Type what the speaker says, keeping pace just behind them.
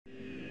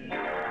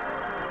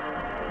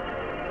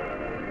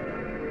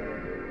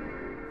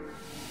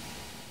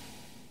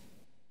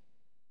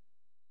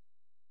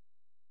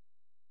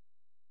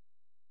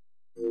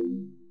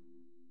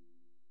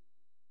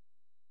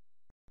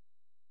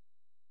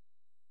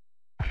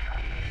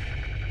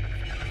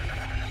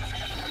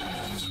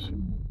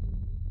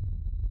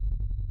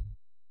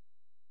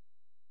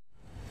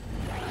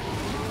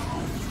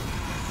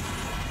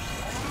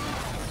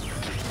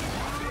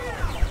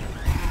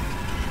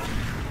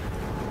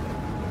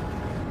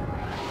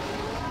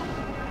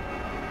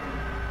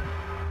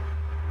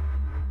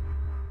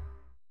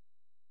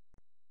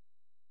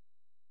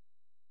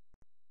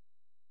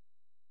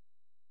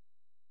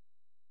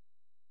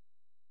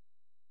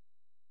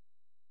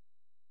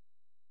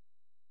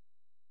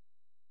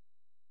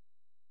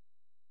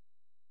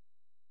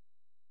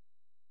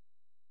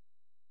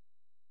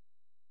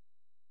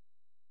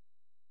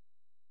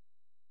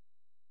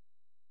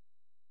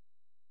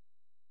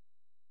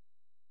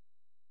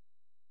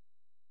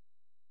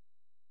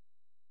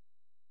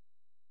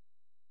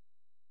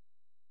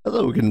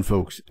Hello again,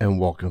 folks, and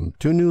welcome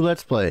to a new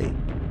Let's Play.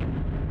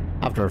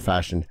 After a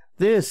fashion,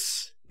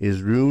 this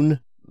is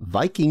Rune,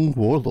 Viking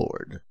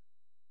Warlord.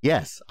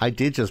 Yes, I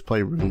did just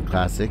play Rune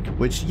Classic,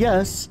 which,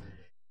 yes,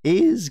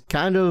 is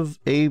kind of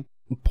a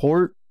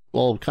port,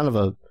 well, kind of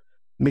a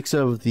mix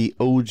of the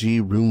OG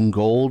Rune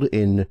Gold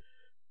in,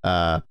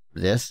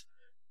 this,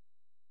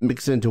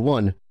 mixed into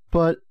one.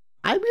 But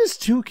I'm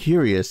just too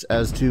curious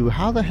as to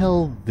how the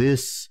hell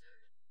this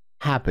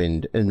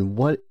happened and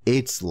what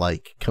it's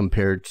like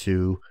compared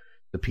to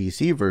the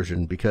PC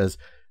version, because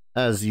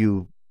as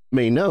you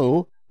may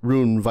know,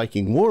 Rune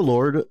Viking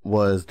Warlord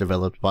was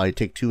developed by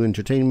Take-Two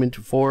Entertainment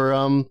for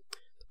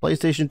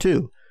PlayStation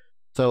 2.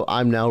 So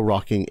I'm now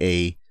rocking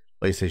a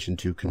PlayStation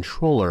 2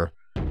 controller,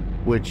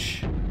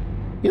 which,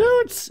 you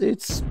know,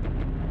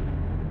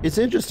 it's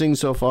interesting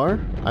so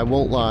far, I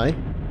won't lie.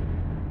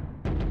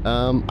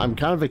 I'm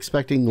kind of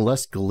expecting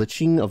less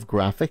glitching of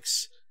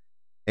graphics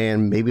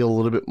and maybe a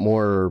little bit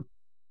more,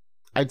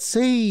 I'd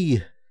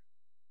say,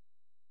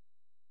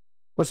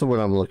 what's the word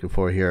I'm looking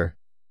for here?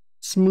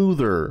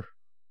 Smoother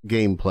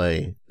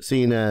gameplay,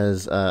 seeing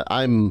as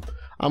I'm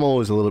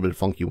always a little bit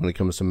funky when it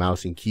comes to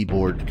mouse and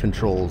keyboard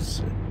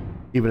controls,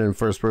 even in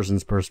first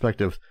person's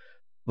perspective.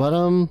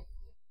 But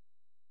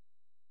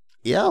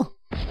yeah,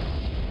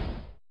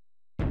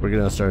 we're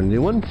gonna start a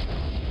new one.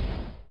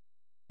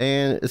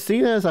 And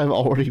seeing as I've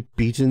already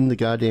beaten the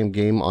goddamn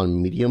game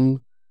on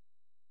medium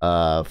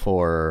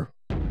for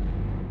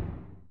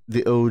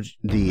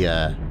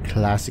the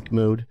classic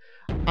mode,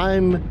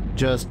 I'm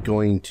just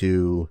going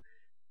to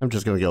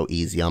go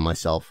easy on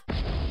myself.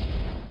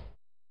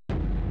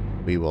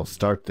 We will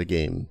start the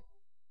game.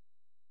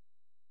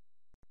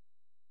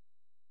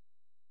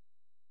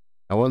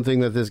 Now, one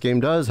thing that this game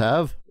does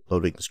have,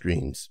 loading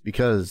screens,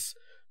 because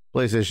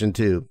PlayStation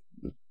 2,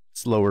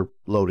 slower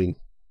loading.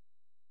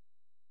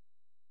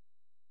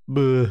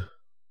 Buh.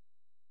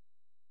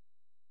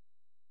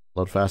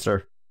 Load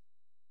faster.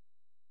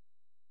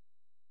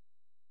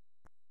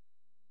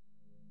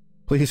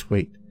 Please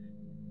wait.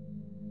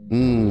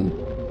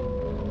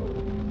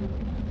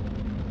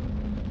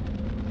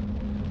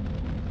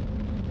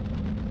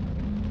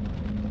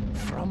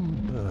 From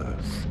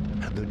birth,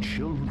 the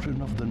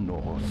children of the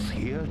North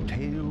hear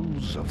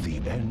tales of the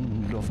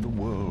end of the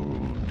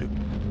world.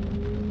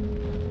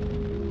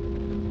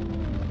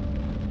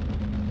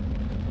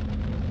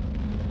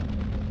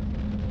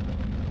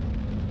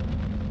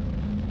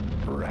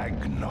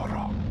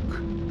 Ragnarok.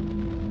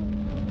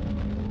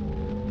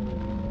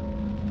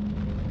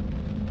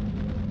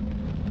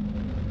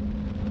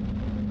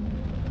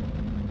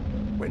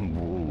 When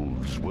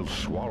wolves will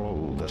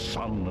swallow the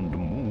sun and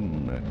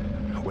moon,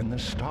 when the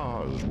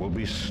stars will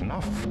be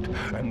snuffed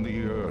and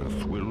the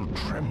earth will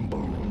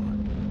tremble,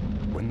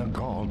 when the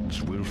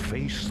gods will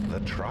face the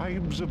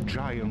tribes of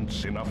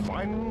giants in a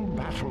final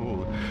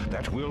battle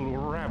that will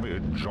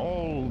ravage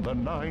all the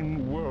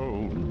 9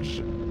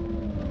 worlds.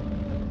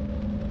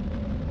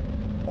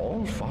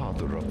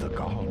 All-Father of the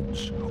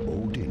gods,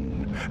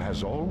 Odin,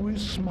 has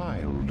always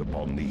smiled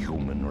upon the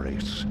human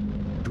race.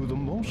 To the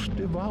most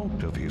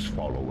devout of his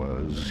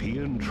followers, he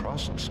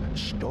entrusts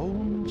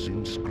stones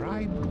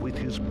inscribed with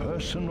his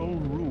personal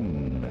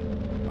rune,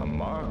 a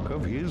mark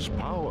of his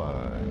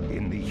power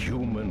in the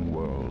human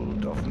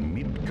world of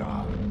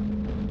Midgard.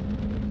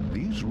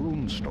 These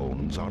rune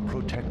stones are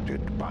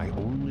protected by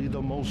only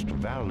the most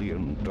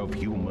valiant of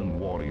human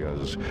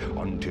warriors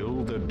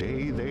until the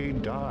day they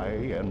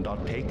die and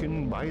are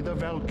taken by the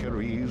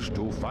Valkyries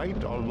to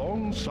fight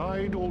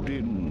alongside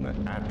Odin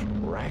at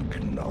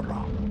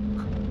Ragnarok.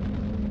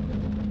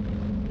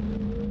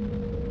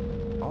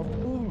 Of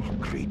all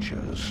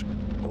creatures,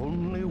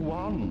 only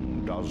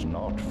one does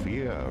not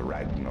fear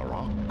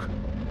Ragnarok.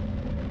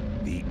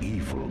 The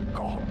evil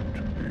god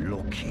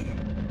Loki.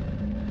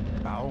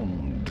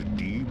 Bound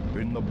deep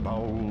in the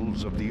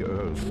bowels of the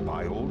earth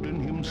by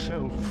Odin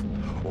himself,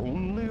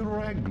 only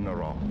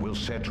Ragnarok will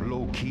set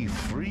Loki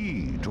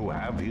free to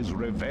have his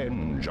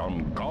revenge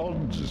on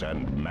gods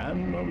and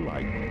man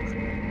alike.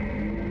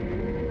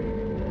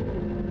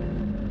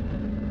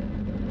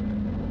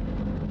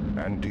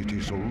 And it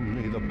is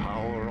only the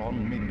power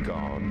on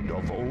Midgard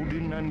of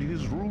Odin and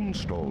his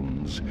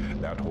runestones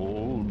that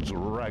holds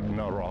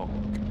Ragnarok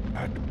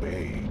at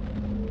bay.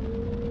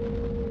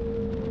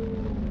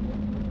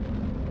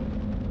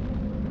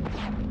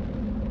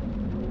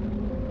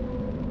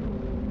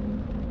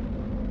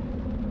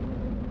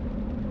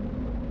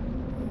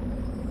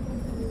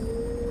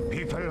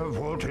 People of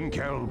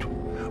Wotankeld,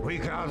 we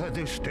gather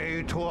this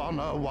day to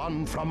honor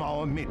one from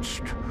our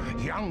midst,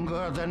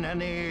 younger than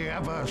any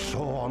ever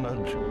so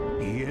honored.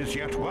 He is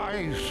yet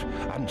wise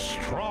and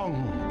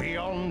strong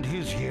beyond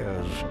his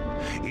years.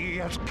 He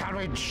has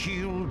carried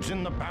shields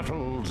in the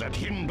battles at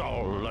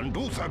Hindol and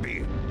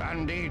Utherby,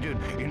 and aided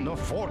in the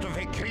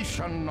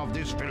fortification of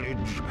this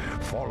village,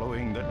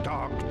 following the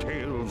dark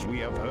tales we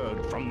have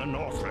heard from the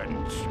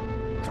Northlands.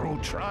 Through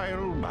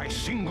trial by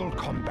single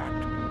combat,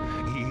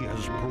 he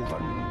has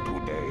proven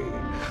today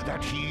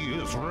that he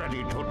is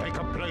ready to take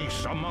a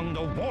place among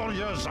the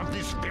warriors of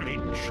this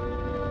village.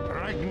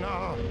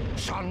 Ragnar,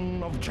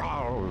 son of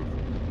Jarl,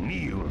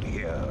 kneel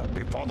here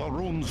before the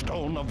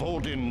runestone of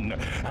Odin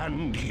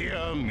and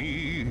hear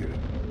me.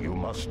 You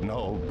must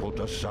now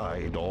put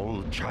aside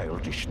all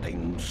childish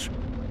things.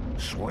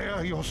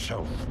 Swear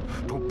yourself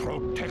to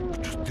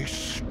protect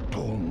this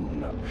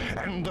stone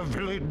and the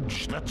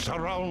village that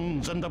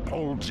surrounds and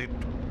upholds it.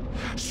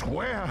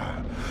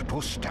 Swear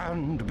to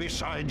stand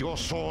beside your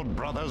sword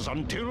brothers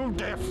until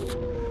death,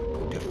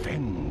 to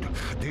defend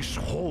this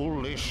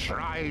holy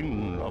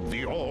shrine of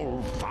the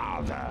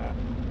All-Father.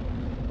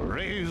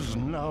 Raise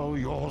now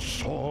your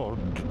sword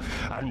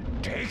and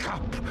take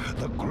up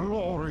the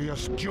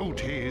glorious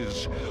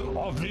duties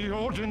of the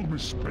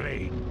Odin's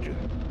blade.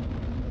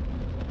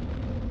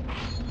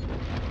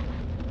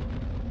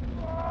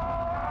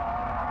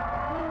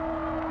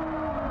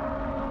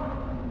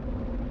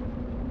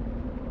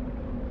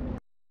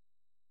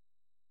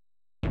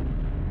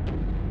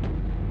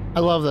 I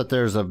love that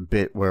there's a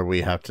bit where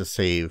we have to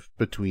save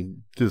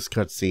between this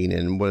cutscene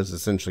and what is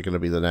essentially going to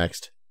be the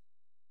next.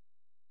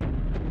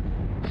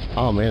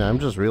 Oh man, I'm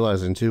just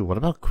realizing too, what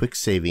about quick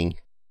saving?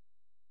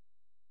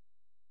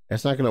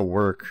 It's not going to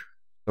work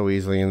so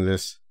easily in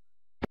this.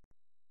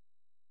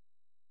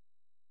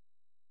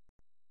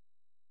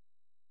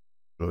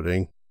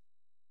 Loading.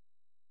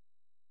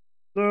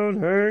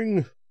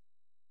 Loading.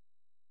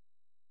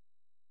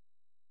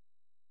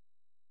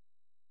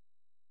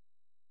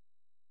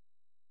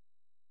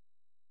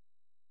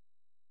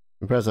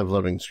 Impressive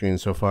loading screen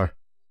so far.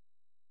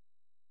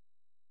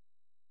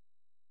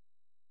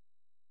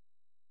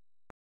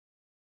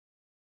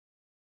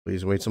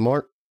 Please wait some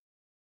more.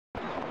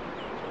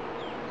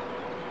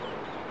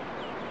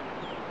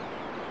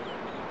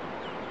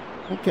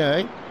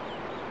 Okay.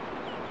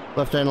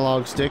 Left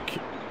analog stick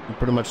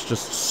pretty much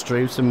just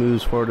strafes and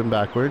moves forward and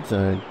backwards,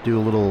 and I do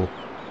a little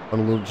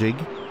jig.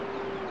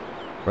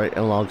 Right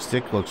analog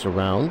stick looks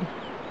around,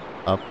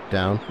 up,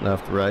 down,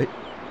 left, right.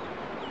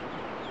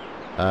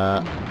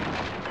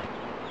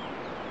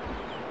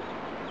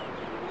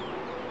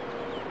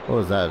 What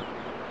was that?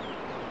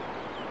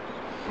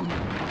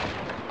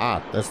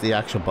 Ah, that's the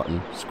action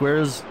button.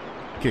 Squares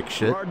kick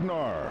shit.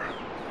 Ragnar,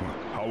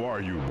 how are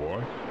you,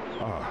 boy?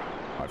 Ah,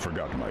 I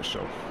forgot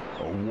myself.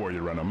 A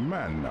warrior and a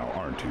man now,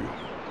 aren't you?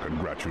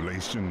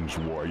 Congratulations,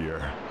 warrior.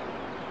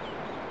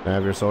 Can I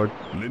have your sword?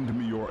 Lend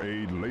me your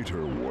aid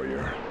later,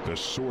 warrior. The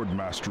sword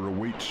master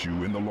awaits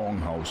you in the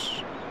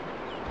longhouse.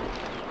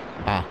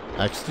 Ah,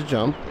 X to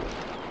jump.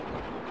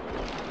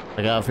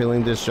 I got a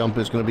feeling this jump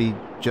is going to be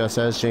just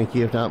as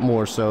janky, if not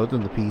more so,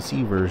 than the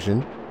PC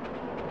version.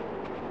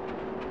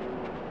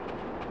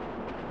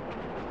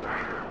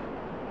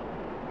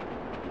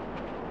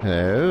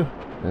 Hello?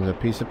 There's a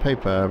piece of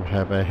paper I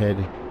have ahead.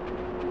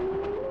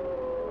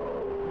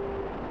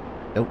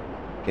 Nope,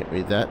 can't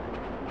read that.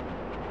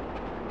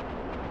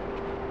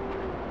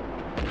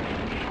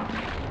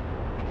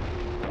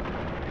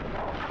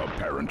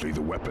 Apparently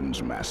the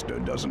weapons master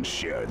doesn't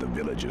share the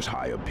village's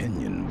high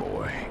opinion,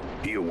 boy.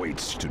 He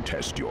awaits to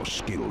test your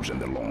skills in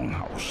the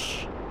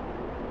longhouse.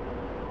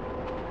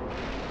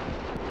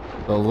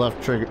 The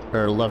left trigger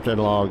or left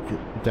analog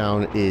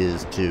down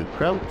is to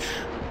crouch.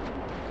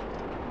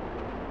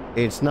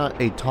 It's not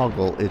a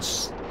toggle,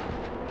 it's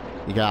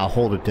you gotta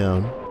hold it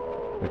down.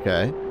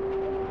 Okay.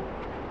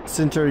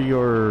 Center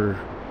your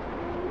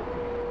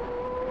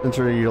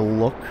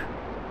look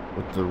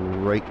with the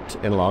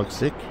right analog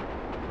stick.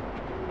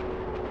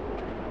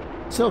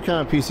 Still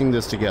kind of piecing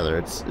this together.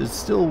 It's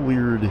still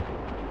weird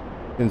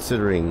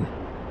considering,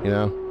 you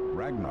know.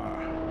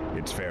 Ragnar,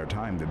 it's fair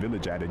time the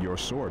village added your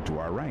sword to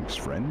our ranks,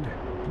 friend.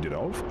 Did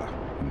Ulfa?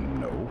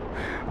 No.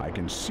 I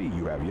can see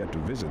you have yet to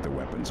visit the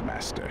weapons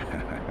master.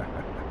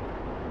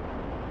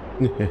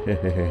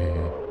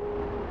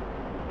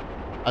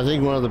 I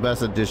think one of the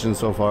best additions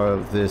so far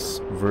of this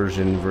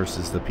version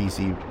versus the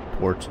PC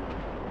port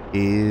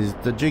is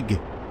the jig.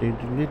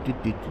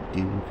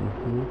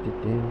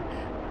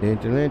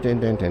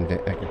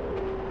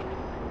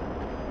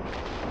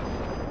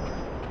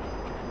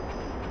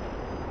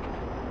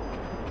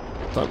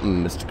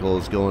 Something mystical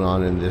is going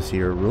on in this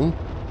here room.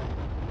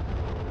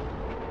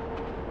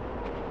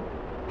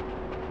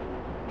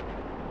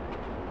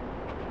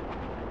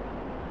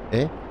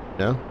 Eh?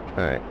 No?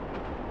 Alright.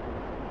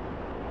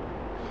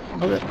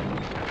 Okay.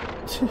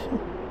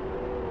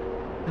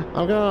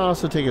 I'm gonna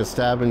also take a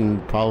stab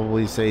and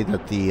probably say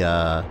that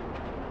the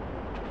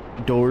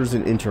doors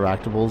and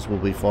interactables will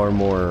be far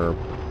more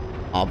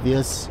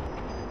obvious.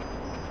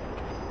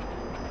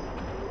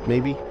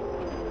 Maybe.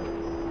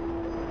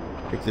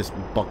 Take this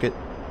bucket.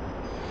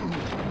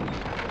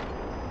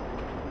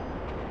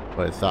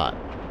 What I thought.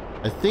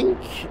 I think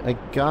I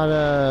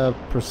gotta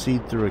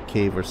proceed through a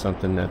cave or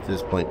something at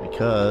this point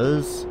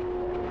because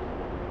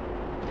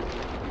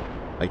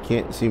I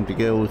can't seem to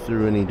go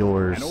through any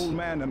doors. An old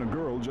man and a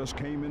girl just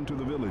came into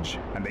the village,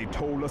 and they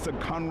told us that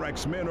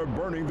Conrak's men are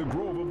burning the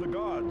grove of the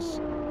gods.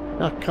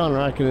 Not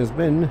Conrak and his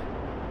men.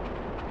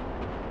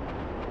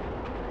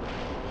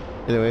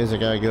 Anyways, I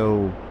gotta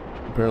go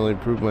apparently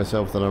prove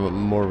myself that I'm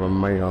more of a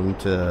man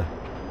to...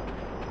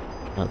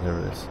 Oh, there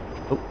it is.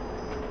 Oh.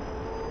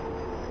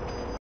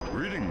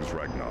 Greetings,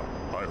 Ragnar.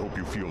 I hope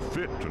you feel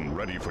fit and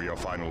ready for your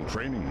final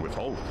training with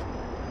Ulf.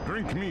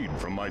 Drink mead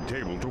from my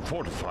table to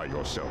fortify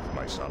yourself,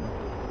 my son.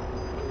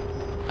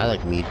 I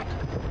like mead.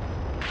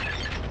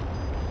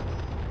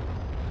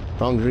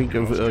 Strong drink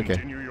of... okay.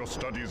 Continue your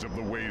studies of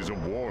the ways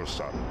of war,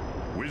 son.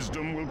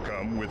 Wisdom will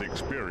come with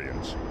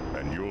experience,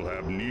 and you'll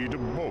have need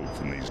of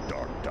both in these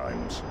dark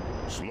times.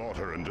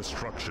 Slaughter and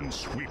destruction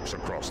sweeps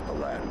across the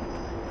land,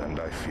 and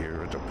I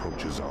fear it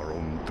approaches our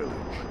own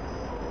village.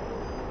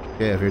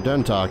 Yeah, if you're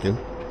done talking.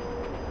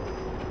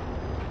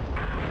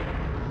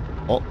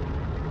 Oh.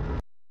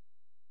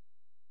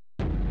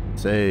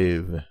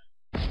 Save.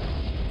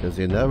 Because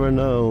you never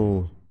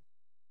know.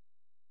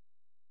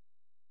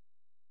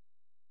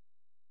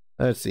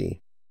 Let's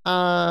see.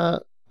 I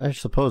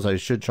suppose I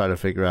should try to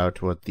figure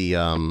out what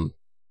the,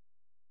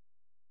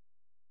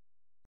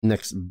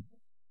 next...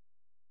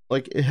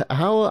 like,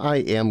 how I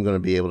am going to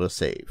be able to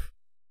save.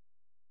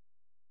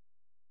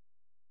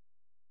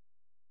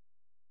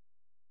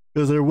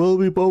 Because there will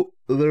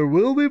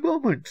be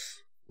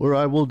moments where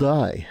I will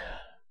die.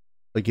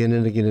 Again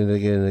and again and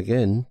again and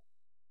again.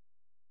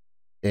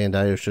 And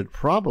I should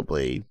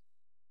probably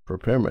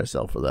prepare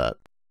myself for that.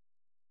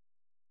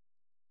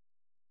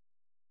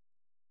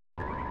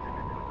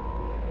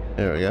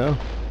 There we go.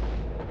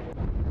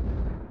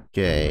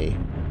 Okay.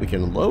 We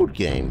can load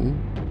game.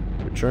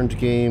 Return to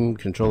game.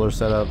 Controller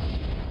setup.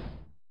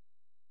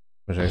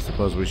 Which I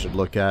suppose we should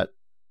look at.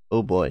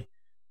 Oh boy.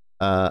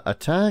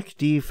 Attack,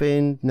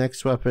 defend,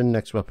 next weapon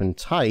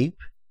type.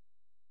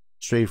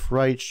 Strafe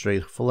right,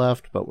 strafe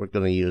left, but we're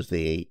going to use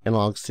the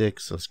analog stick,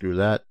 so screw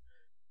that.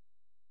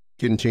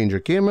 Can change your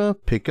camera,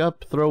 pick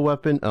up, throw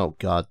weapon. Oh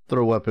god,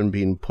 throw weapon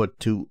being put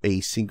to a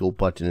single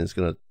button is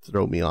going to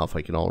throw me off,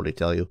 I can already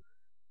tell you.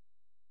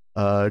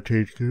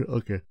 Change camera,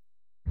 okay.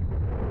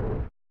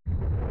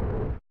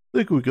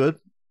 Think we're good.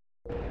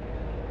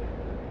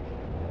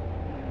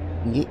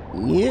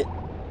 Yeah.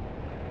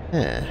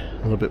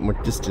 A little bit more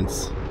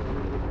distance.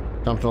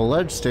 Jump on a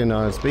ledge, stand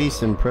on its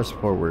base, and press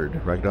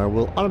forward. Ragnar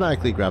will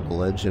automatically grab the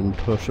ledge and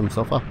push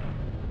himself up.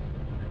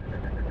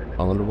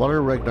 While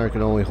underwater, Ragnar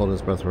can only hold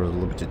his breath for a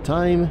limited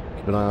time.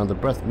 Keep an eye on the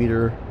breath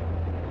meter,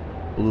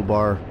 blue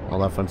bar, all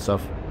that fun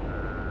stuff.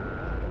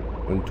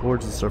 Going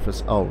towards the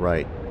surface. Oh,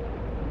 right.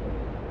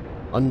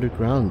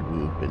 Underground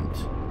movement.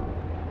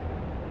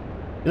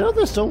 You know,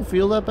 this don't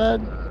feel that bad.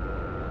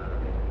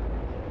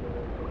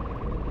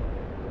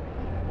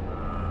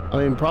 I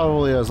mean,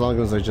 probably as long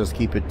as I just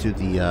keep it to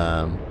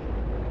the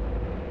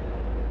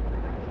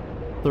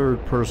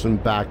third-person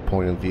back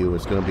point of view,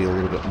 it's going to be a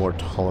little bit more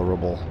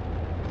tolerable.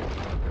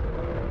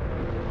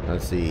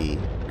 Let's see.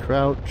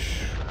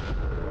 Crouch.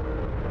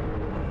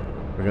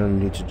 We're going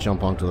to need to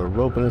jump onto the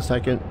rope in a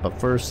second, but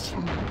first...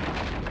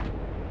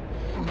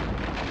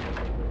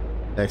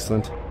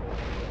 Excellent.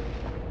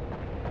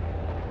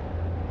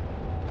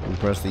 And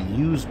press the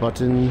use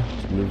button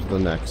to move to the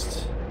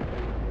next.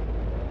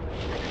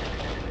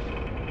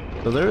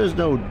 So there is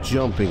no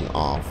jumping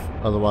off,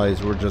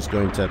 otherwise we're just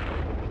going to,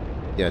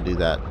 yeah, do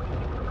that.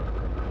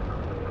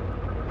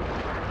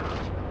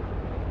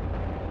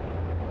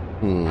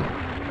 You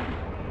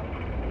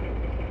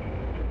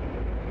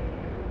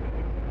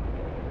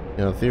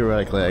know,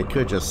 theoretically I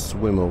could just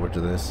swim over to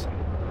this.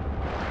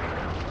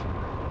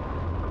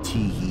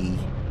 Tee-hee.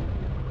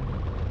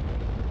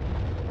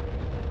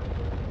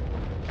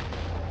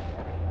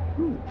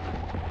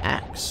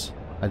 Axe.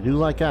 I do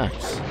like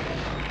axe.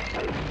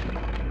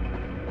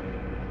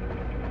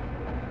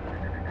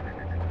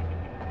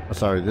 Oh,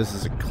 sorry, this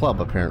is a club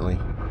apparently.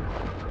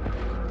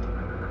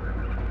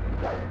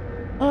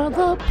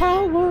 The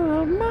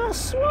power of my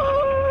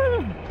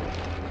sword!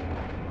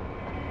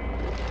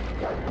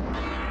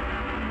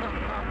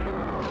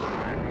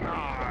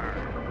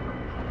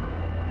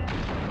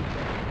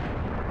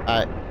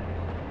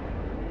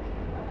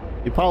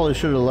 You probably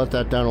should have let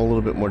that down a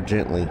little bit more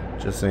gently,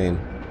 just saying.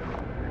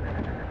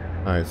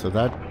 Alright, so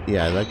that,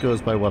 yeah, that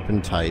goes by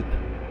weapon type.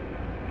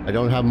 I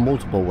don't have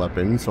multiple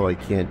weapons, so I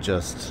can't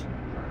just...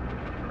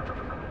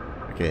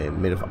 Okay,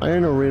 made of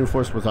iron or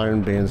reinforced with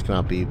iron bands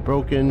cannot be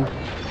broken.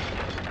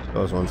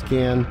 Those ones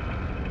can.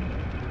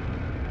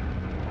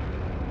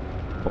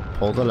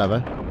 Pull the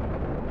lever.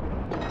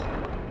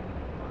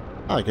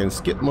 I can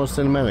skip most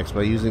cinematics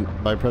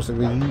by pressing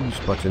the use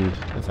button.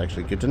 That's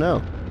actually good to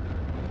know.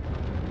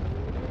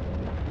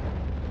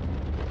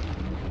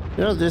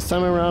 You know, this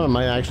time around I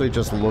might actually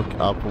just look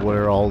up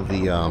where all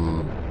the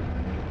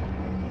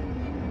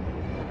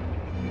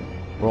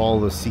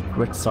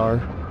secrets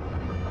are.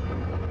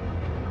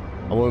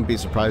 I wouldn't be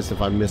surprised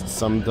if I missed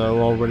some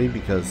though already,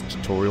 because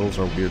tutorials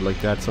are weird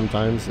like that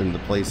sometimes in the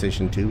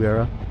PlayStation 2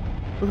 era.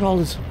 Look at all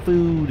this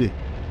food.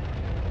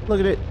 Look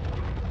at it.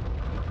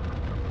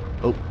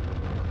 Oh.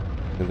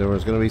 And there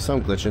was going to be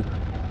some glitching.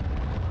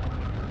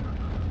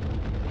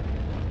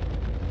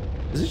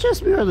 Is it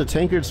just me or are the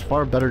tankards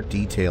far better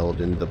detailed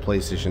in the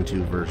PlayStation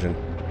 2 version?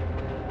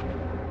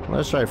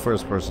 Let's try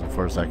first person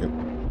for a second.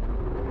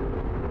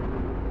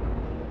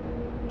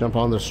 Jump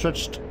on the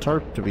stretched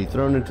tarp to be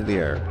thrown into the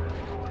air.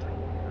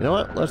 You know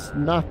what? Let's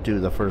not do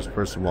the first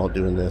person while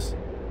doing this.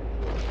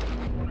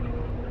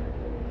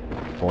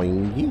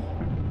 Boingy.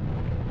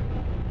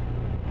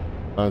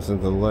 Bounce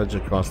into the ledge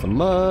across the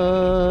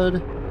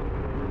mud.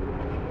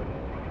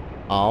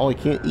 Oh, I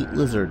can't eat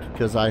lizard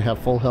because I have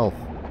full health.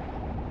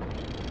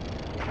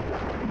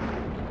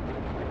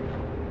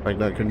 I'm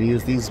not going to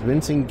use these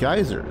mincing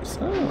geysers.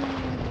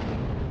 Oh.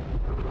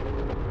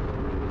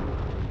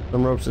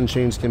 Some ropes and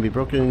chains can be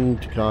broken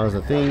to cause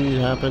a thing to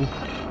happen.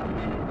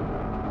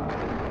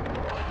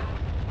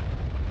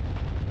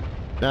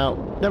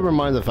 Now, never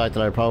mind the fact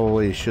that I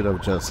probably should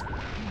have just,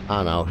 I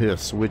don't know, hit a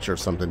switch or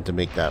something to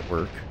make that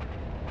work.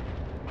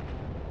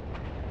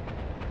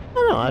 I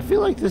don't know, I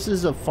feel like this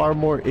is a far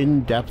more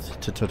in-depth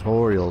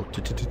tutorial.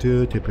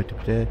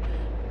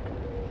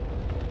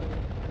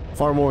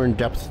 Far more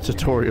in-depth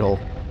tutorial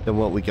than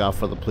what we got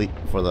for the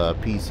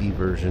PC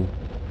version.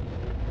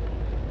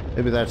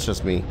 Maybe that's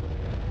just me.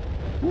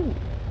 Ooh.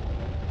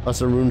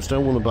 Lesser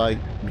runestone will invite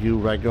view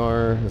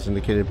Ragnar, as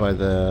indicated by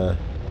the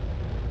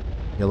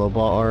yellow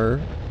bar.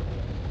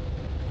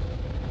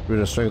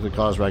 Rune of strength will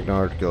cause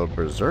Ragnar to go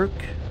berserk.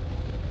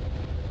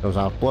 Comes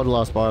off blood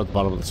loss bar at the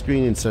bottom of the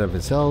screen instead of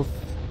his health.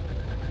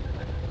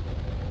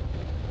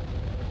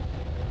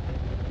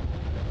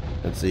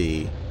 Let's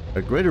see.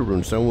 A greater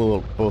runestone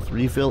will both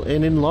refill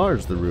and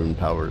enlarge the rune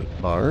power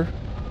bar.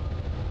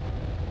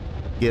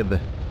 Gib.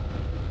 A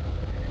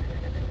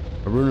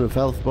rune of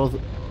health both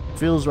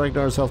fills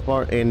Ragnar's health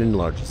bar and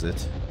enlarges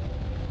it.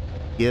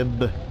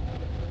 Gib.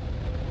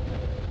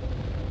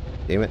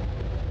 Damn it.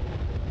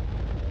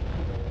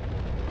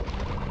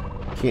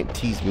 Can't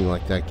tease me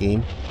like that,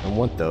 game. I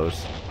want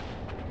those.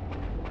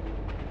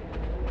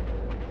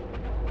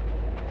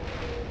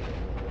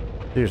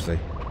 Seriously.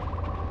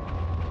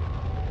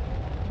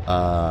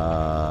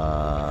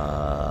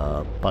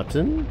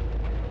 Button?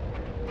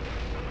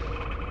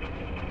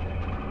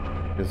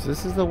 Because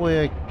this is the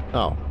way I...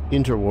 Oh.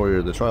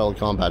 Inter-warrior, the trial of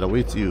combat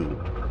awaits you.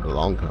 The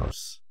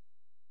Longhouse.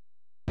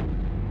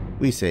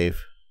 We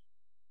save.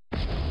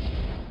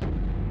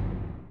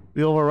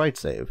 We overwrite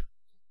save.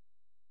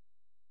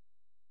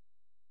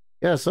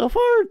 Yeah, so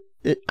far,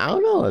 I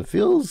don't know, it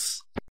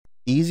feels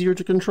easier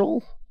to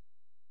control.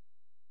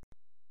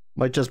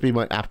 Might just be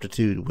my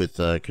aptitude with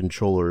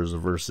controllers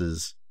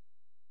versus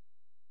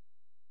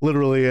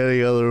literally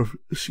any other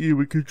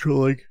human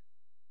controlling.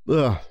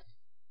 Ugh.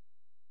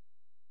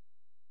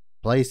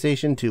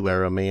 PlayStation 2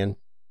 era, man.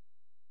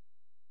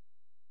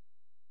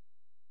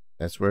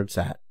 That's where it's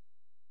at.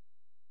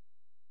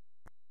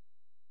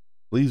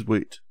 Please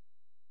wait.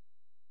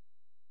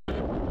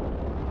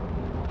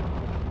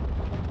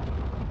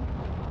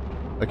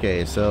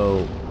 Okay,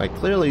 so I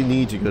clearly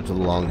need to go to the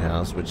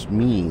Longhouse, which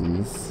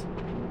means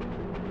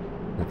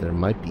that there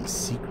might be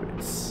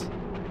secrets.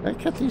 Did I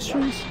cut these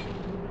trees?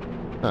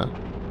 Huh.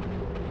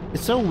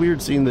 It's so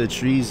weird seeing the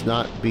trees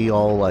not be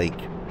all like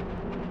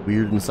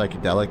weird and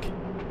psychedelic.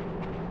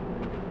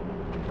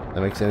 That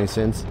makes any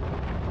sense?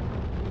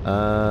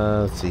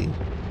 Let's see.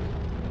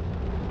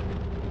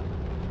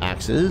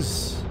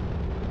 Axes.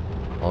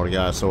 Already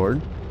got a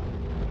sword.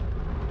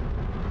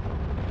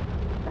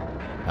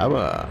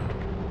 Hammer.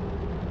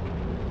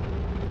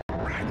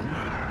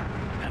 Ragnar,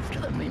 after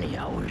the many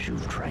hours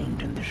you've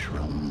trained in this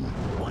room,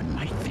 one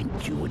might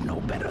think you would know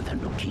better than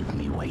to keep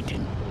me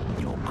waiting.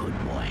 You're a good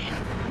boy,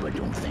 but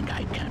don't think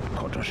I can't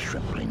cut a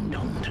stripling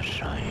down to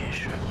size.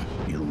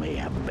 You may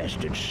have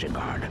bested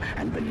Sigurd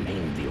and been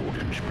named the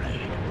Odin's Blade,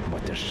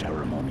 but the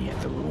ceremony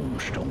at the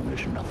runestone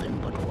is nothing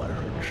but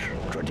words.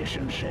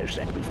 Tradition says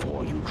that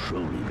before you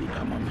truly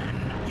become a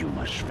man, you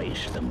must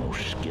face the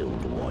most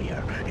skilled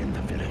warrior in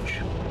the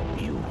village.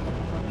 You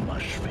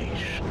must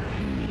face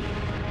me.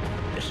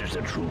 This is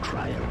the true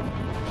trial.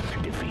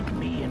 Defeat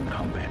me in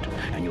combat,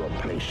 and your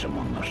place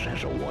among us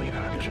as a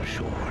warrior is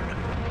assured.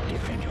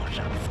 Defend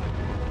yourself.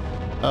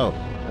 Oh,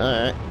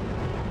 alright.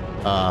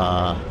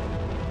 Well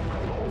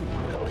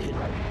hit.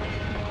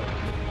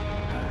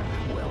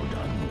 Well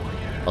done,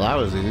 warrior. Well, that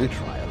was easy. The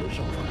trial is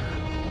over,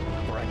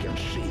 for I can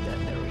see that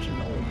there is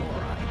no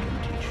more I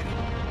can teach you.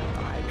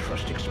 I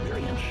trust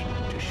experience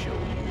to show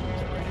you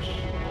the rest.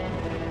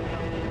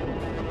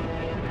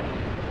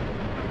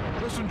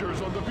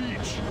 Messengers on the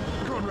beach!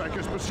 Konrak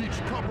has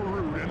besieged Copper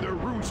Rune and their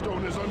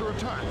runestone is under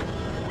attack.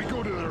 We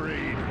go to their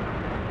aid.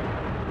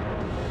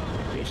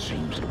 It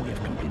seems that we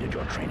have completed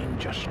your training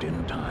just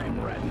in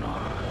time, Ragnar,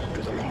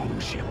 to the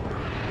longship.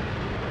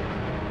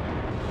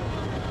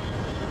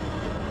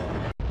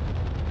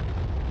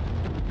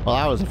 Well,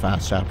 that was a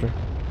fast chapter.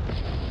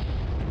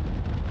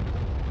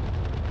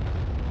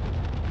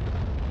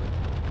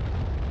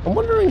 I'm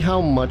wondering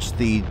how much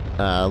the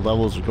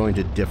levels are going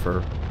to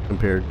differ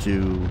compared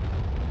to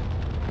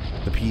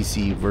the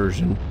PC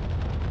version.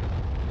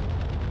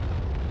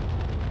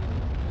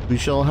 We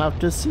shall have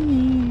to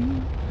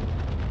see.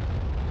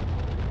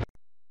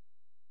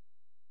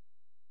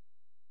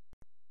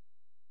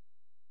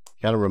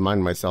 Gotta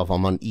remind myself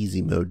I'm on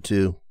easy mode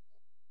too.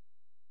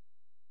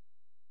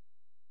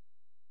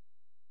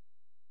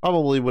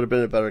 Probably would have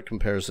been a better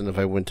comparison if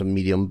I went to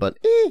medium, but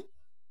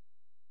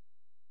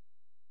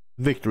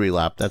Victory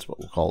lap, that's what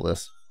we'll call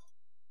this.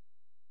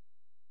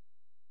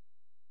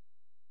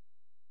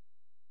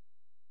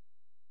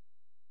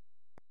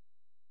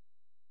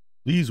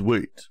 Please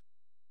wait.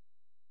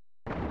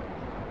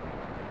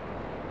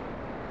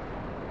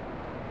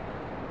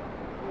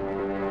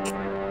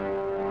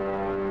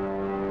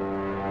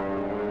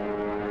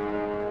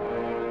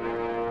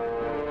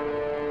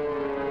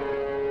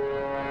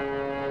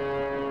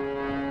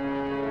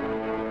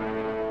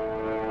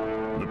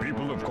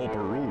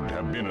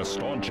 A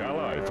staunch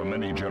ally for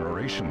many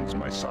generations,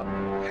 my son,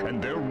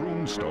 and their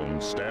runestone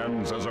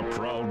stands as a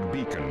proud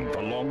beacon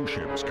for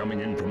longships coming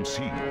in from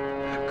sea.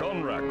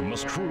 Conrak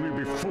must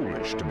truly be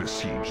foolish to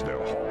besiege their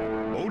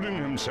hall. Odin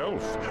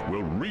himself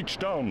will reach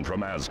down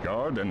from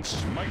Asgard and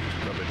smite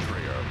the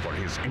betrayer for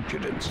his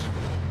impudence.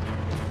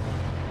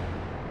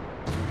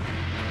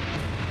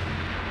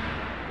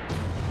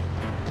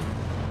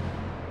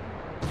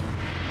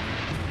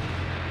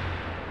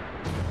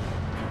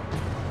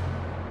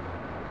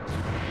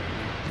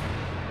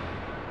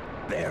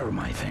 There,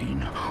 my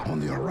Thane, on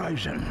the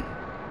horizon.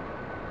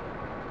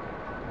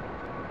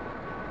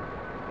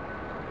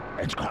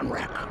 It's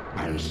Conrak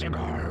and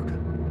Sigurd.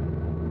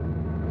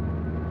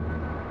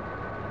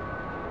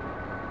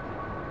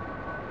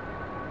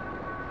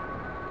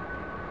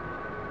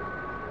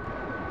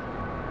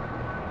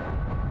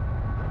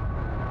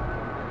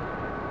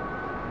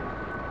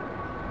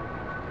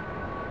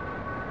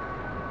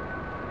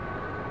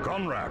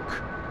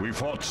 Conrak, we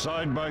fought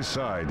side by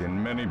side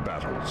in many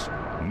battles.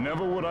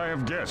 Never would I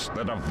have guessed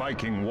that a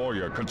Viking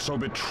warrior could so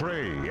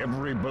betray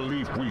every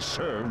belief we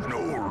served. No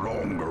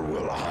longer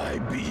will I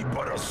be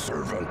but a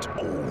servant,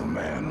 old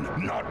man.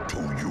 Not to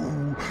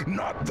you,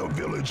 not the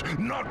village,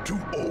 not to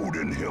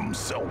Odin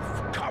himself.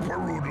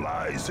 Copperroot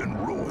lies in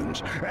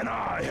ruins, and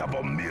I have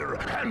a mere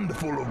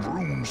handful of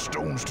rune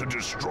stones to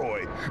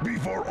destroy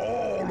before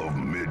all of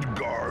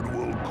Midgard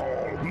will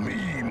call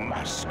me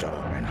master.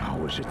 And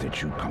how is it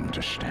that you come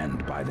to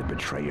stand by the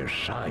betrayer's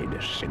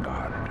side,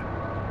 Sigurd?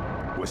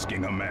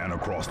 Whisking a man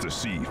across the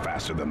sea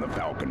faster than the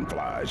falcon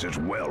flies is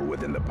well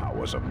within the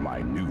powers of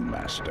my new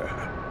master.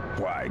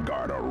 Why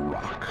guard a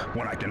rock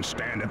when I can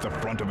stand at the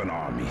front of an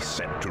army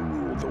set to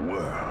rule the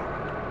world?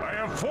 I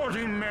have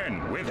 40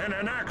 men within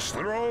an axe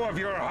throw of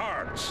your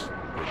hearts.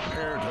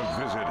 Prepare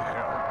to visit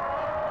hell.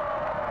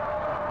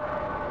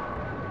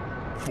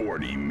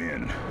 40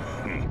 men.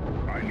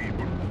 I need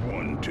but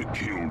one to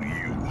kill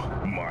you,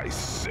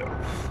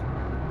 myself.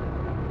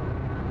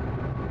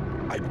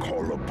 I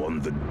call upon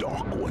the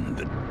Dark One,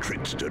 the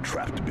trickster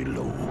trapped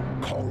below.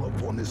 Call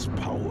upon his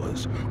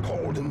powers,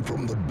 call them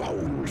from the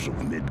bowels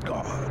of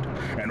Midgard,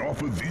 and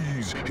offer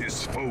these,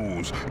 his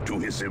foes, to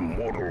his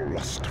immortal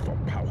lust for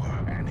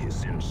power and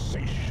his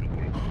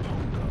insatiable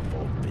hunger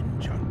for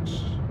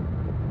vengeance.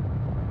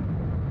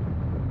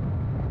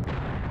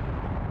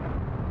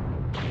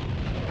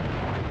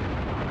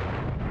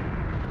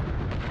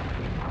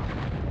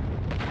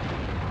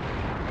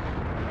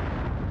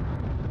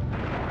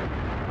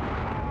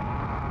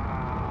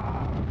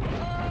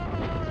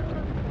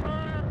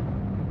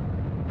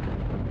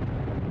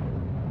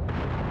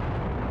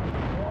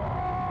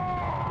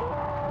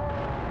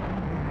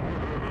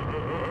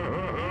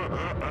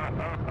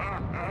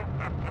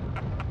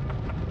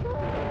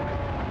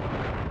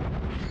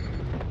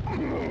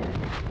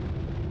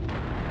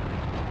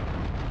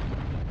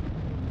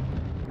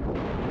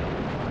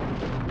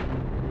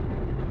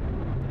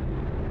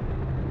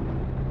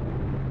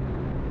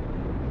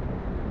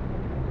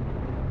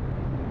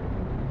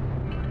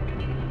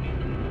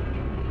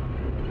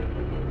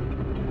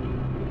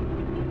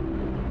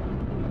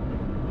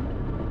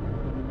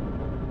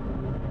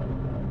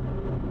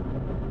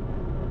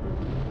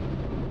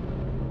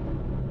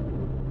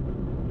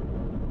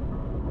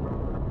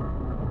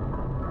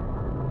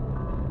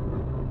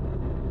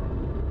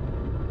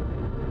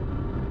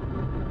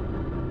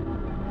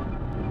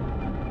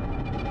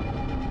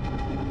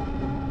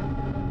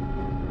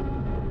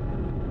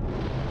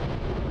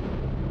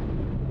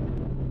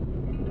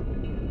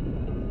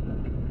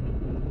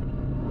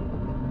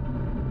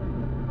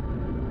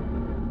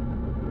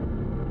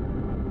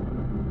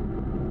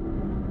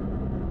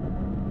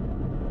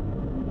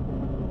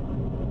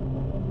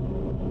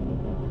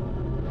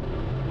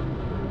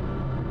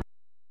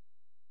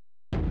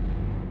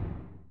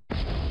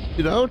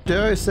 You know,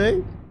 dare I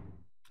say,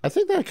 I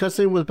think that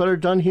cutscene was better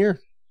done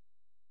here.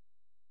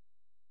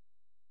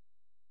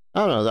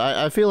 I don't know,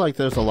 I feel like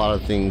there's a lot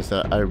of things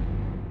that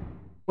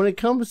when it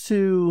comes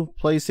to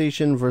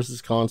PlayStation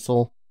versus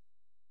console,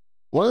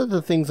 one of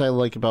the things I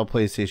like about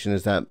PlayStation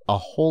is that a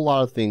whole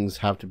lot of things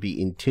have to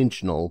be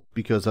intentional,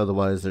 because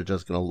otherwise they're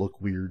just going to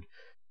look weird,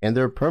 and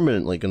they're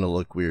permanently going to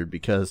look weird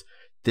because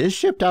this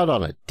shipped out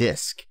on a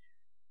disc.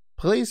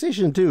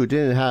 PlayStation 2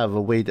 didn't have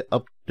a way to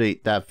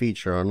update that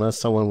feature unless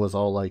someone was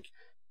all like,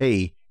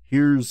 hey,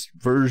 here's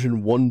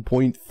version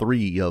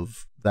 1.3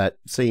 of that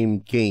same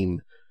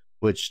game,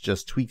 which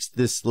just tweaks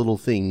this little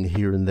thing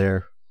here and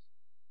there.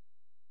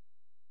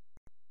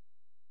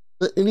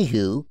 But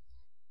anywho,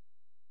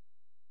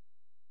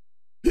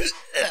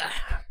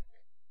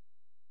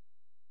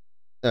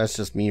 That's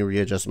just me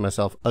readjusting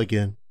myself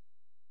again.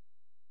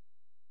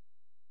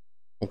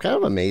 I'm kind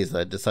of amazed that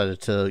I decided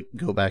to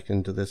go back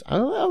into this. I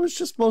was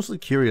just mostly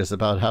curious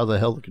about how the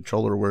hell the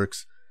controller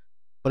works,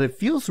 but it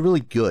feels really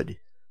good.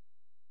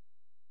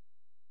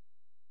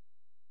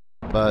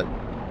 But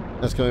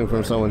that's coming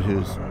from someone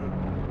who's...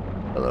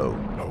 Hello.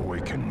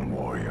 Awaken,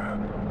 warrior.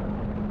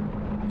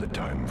 The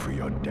time for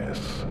your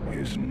death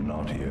is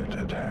not yet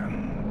at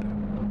hand.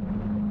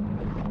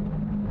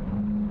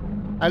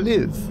 I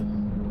live.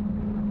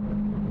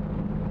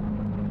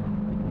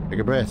 Take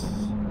a breath.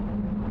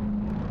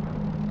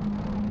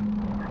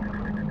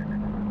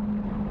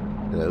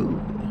 Hello.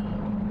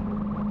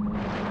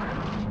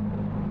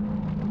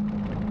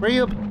 Hurry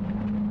up.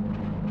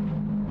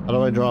 How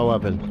do I draw a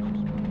weapon?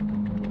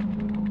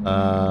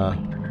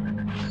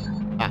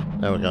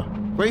 There we go.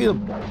 Hurry up.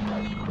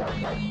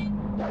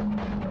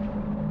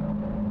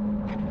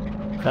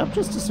 Did crap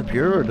just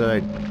disappear, or did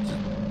I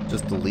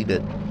just delete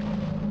it? I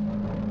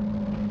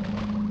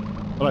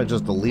thought I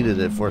just deleted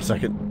it for a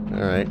second.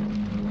 Alright.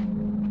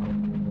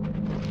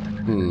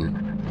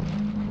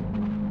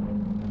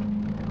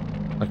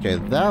 Okay,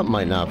 that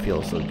might not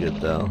feel so good,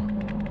 though.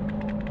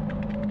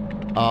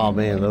 Oh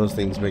man, those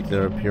things make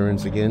their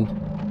appearance again.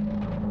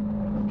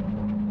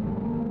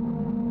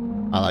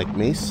 I like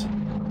mace.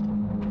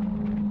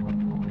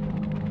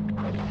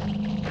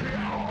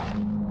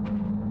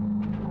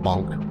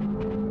 Bonk.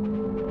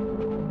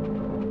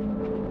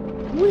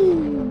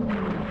 Whee!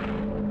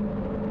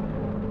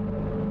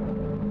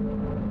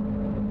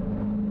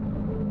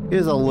 It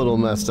is a little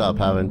messed up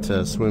having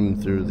to swim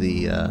through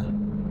the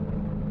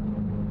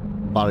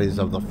bodies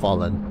of the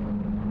fallen.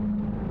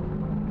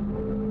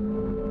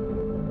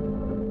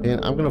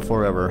 And I'm gonna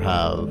forever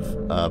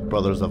have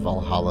Brothers of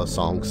Valhalla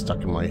song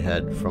stuck in my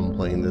head from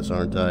playing this,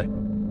 aren't I?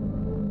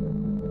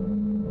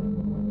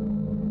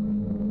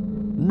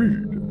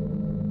 Read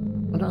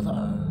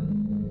another.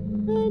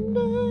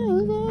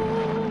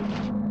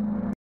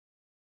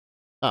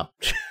 Oh.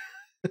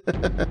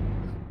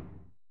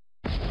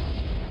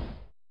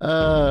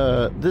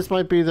 This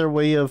might be their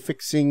way of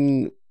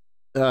fixing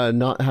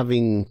not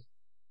having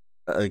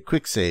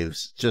quick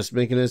saves, just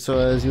making it so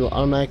as you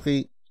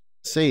automatically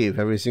save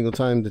every single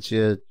time that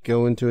you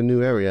go into a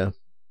new area.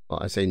 Well,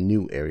 I say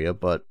new area,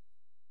 but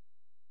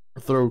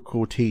throw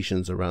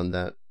quotations around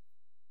that.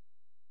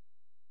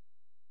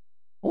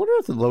 I wonder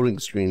if the loading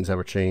screens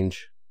ever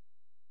change.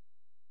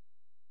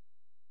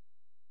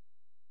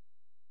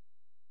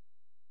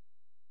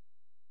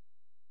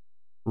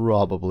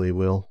 Probably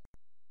will.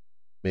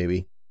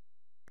 Maybe.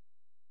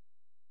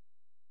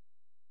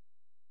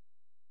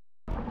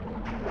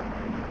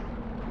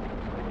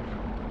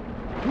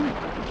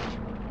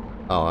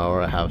 Oh, I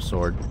already have a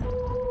sword.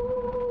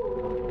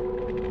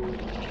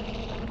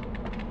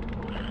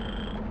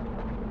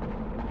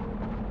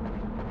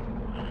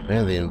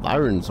 Man, the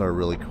environs are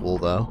really cool,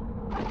 though.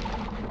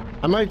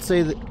 I might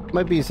say that,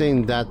 might be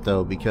saying that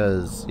though,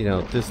 because you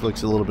know this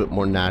looks a little bit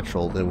more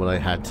natural than what I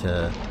had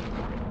to.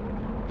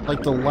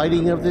 Like the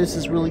lighting of this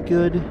is really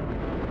good.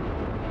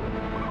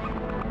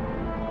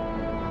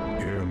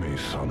 Hear me,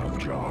 son of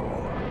Jarl.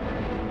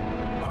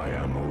 I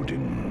am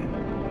Odin,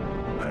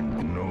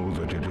 and know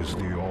that it is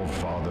the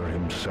All-Father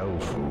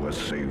himself who has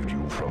saved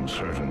you from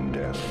certain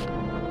death.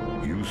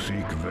 You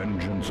seek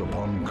vengeance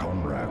upon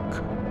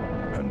Konrak,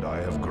 and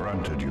I have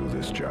granted you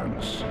this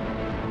chance.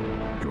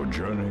 Your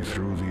journey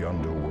through the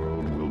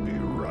underworld will be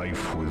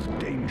rife with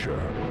danger,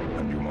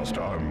 and you must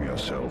arm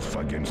yourself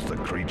against the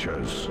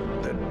creatures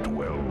that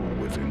dwell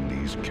within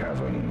these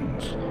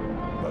caverns.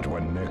 But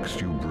when next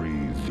you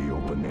breathe the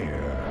open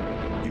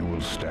air, you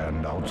will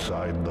stand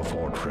outside the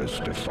fortress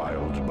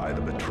defiled by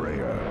the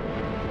betrayer,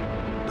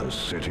 the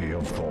city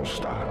of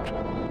Thorstadt.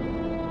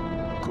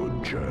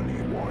 Good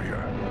journey,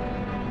 warrior,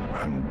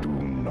 and do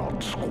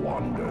not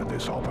squander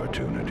this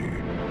opportunity.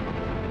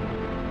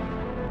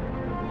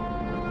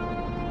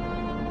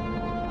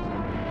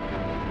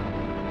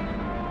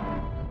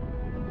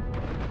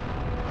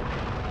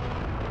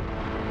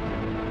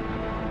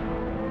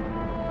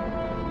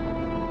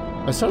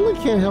 I suddenly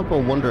can't help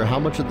but wonder how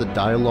much of the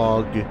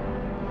dialogue...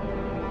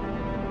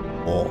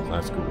 Oh,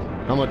 that's cool.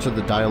 How much of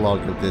the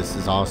dialogue of this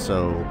is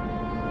also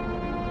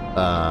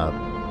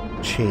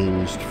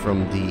changed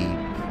from the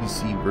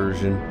PC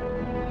version.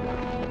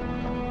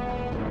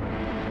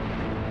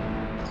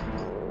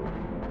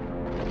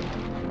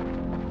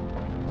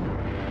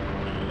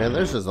 And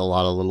there's just a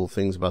lot of little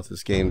things about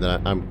this game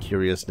that I'm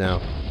curious now.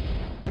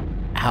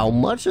 How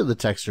much of the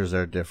textures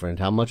are different?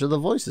 How much of the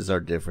voices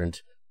are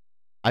different?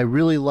 I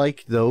really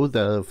like, though,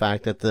 the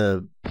fact that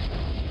the,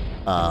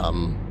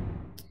 I'm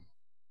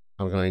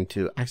going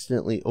to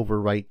accidentally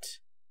overwrite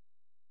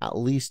at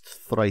least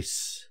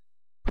thrice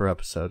per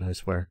episode, I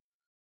swear.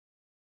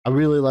 I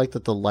really like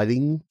that the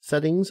lighting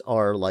settings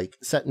are, like,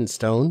 set in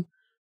stone,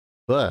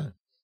 but...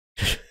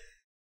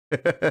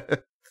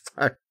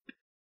 Sorry.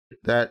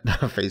 That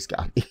face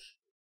got me.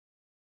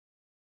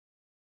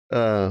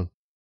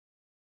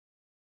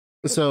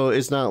 So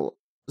it's not...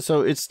 So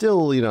it's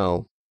still, you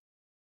know...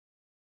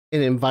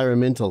 an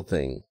environmental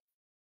thing,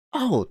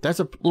 Oh, that's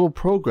a little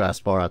progress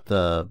bar at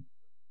the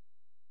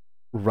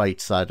right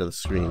side of the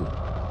screen.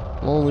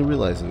 I'm only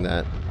realizing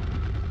that.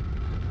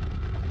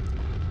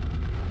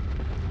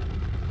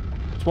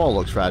 This wall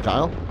looks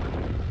fragile.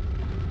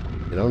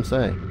 You don't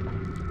say.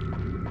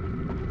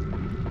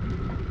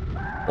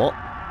 Oh.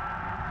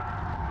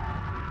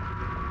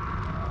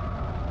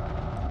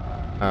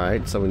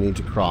 Alright, so we need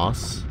to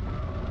cross.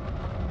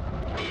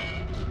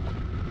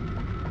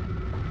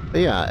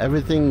 But yeah,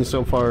 everything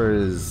so far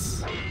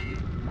is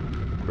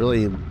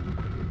really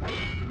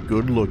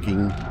good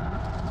looking.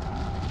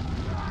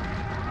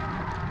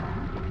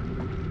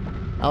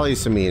 At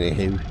least to me,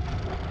 anywho.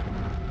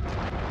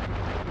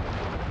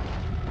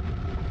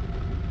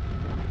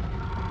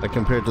 Like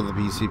compared to the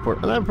PC port.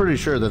 And I'm pretty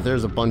sure that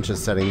there's a bunch of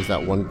settings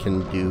that one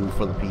can do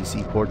for the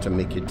PC port to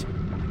make it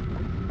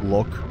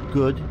look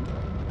good.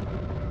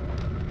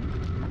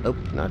 Oh,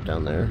 not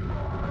down there.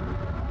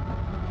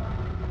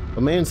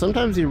 But man,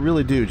 sometimes you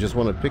really do just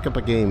want to pick up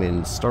a game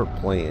and start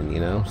playing,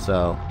 you know?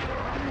 So...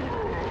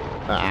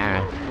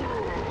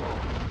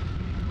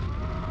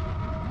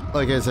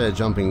 Like I said,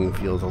 jumping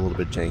feels a little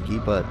bit janky,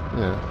 but,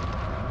 you know.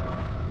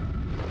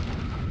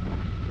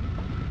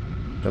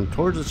 Jump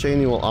towards the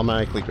chain, you will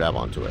automatically grab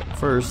onto it.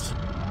 First, I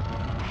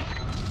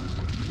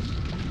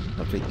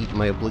have to eat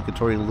my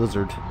obligatory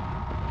lizard.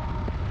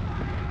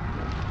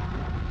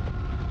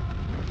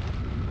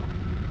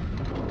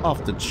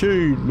 Off the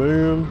chain,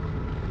 man!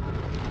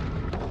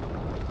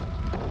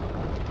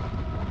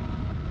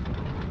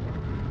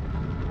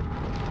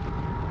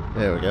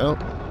 There we go.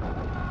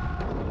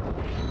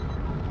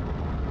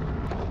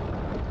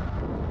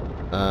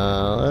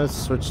 Let's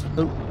switch.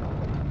 Oh.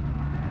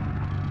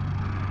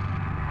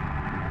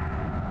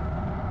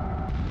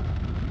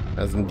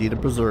 That's indeed a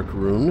berserk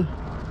rune.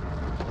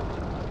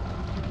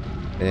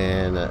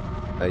 And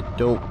I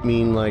don't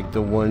mean like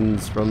the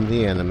ones from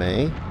the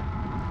anime.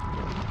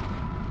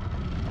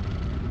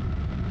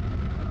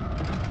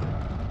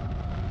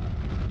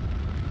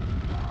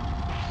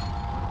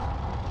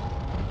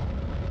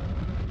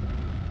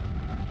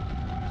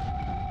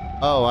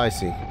 Oh, I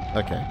see.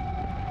 Okay.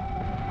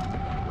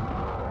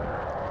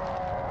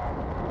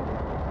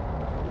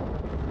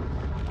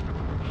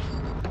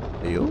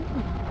 You?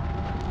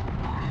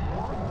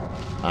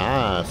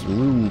 Ah, some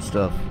rune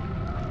stuff.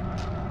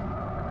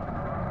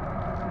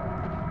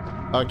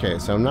 Okay,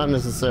 so I'm not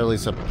necessarily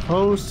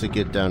supposed to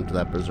get down to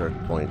that berserk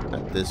point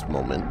at this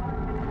moment.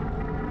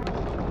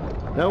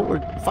 No, we're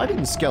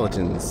fighting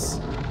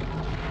skeletons.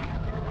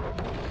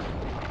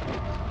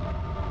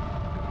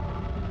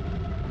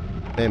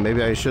 Hey,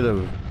 maybe I should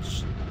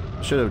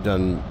have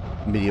done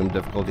medium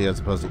difficulty as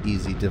opposed to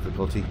easy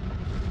difficulty.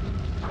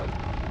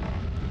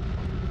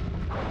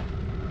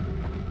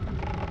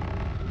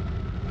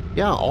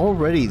 Yeah,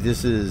 already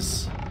this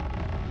is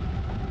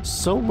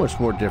so much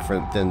more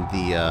different than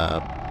the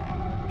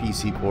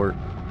PC port.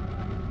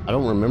 I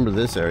don't remember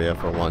this area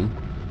for one.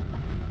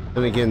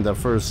 Then again, the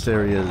first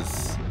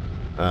areas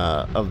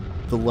of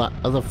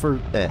the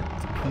first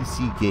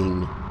PC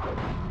game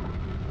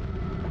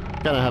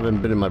kind of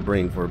haven't been in my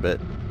brain for a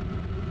bit.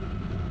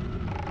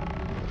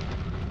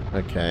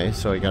 Okay,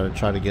 so I gotta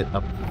try to get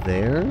up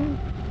there.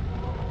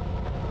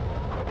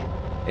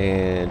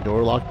 And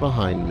door locked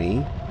behind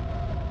me.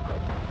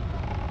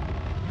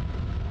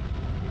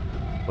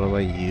 What do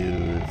I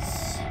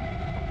use?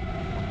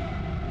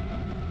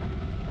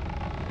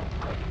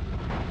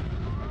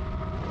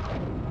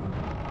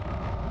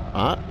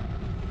 Ah.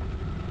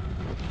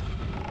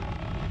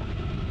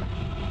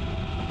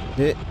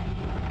 Hit.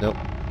 Nope.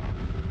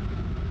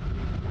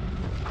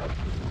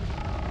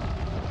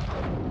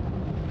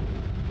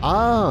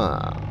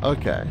 Ah,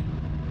 okay.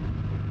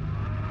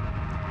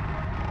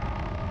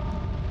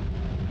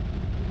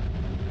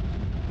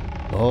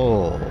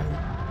 Oh.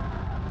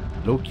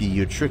 Loki,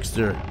 you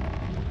trickster.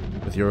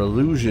 With your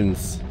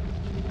illusions.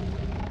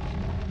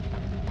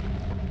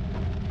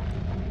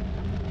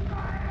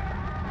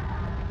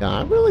 Yeah,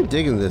 I'm really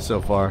digging this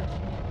so far.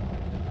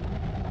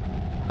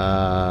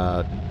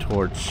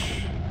 Torch.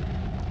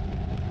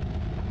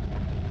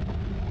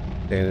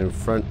 Stand in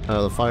front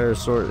of the fire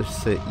sword,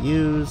 sit,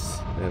 use.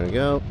 There we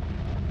go.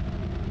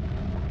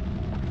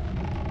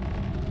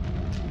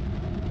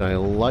 Can I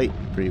light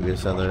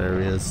previous other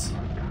areas?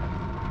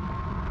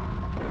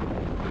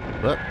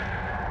 What?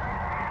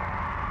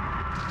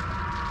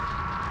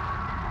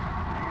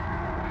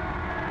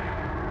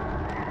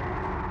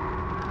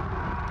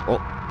 Oh.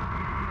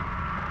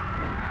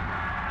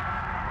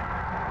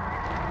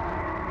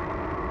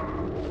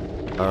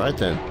 All right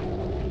then.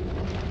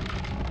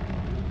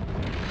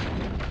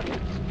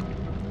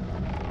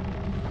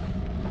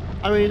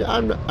 I mean,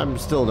 I'm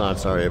still not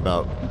sorry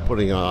about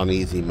putting it on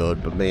easy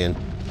mode, but man,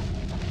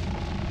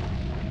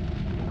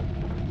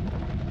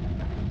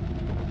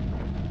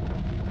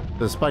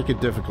 the spike of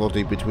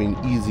difficulty between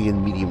easy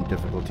and medium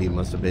difficulty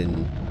must have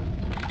been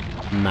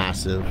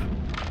massive.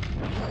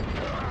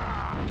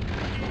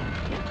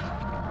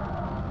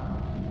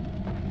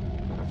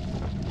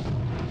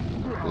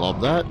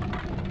 Love that.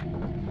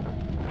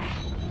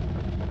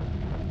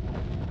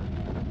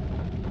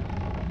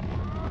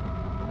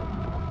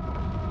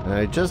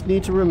 I just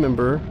need to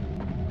remember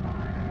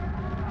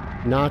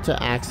not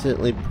to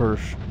accidentally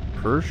push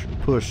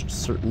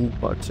certain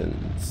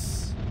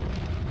buttons.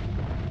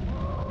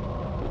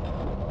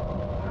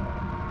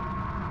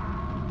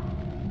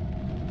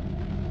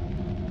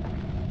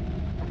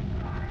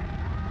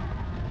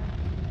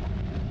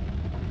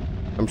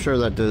 I'm sure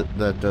that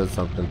does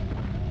something.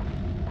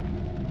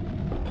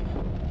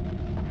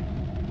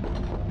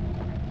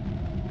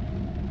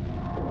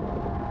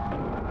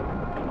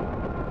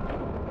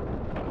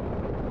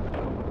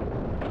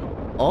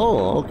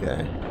 Oh,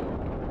 okay.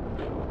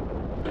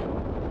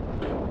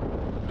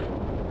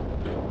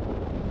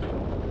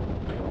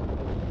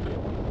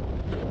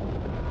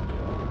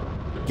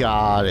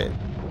 Got it.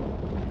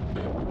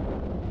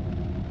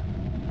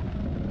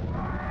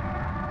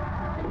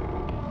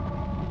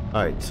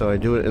 Alright, so I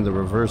do it in the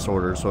reverse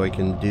order so I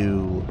can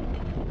do...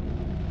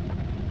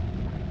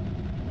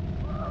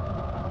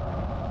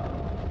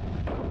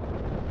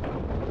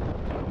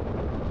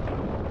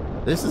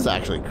 This is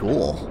actually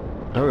cool.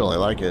 I really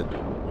like it.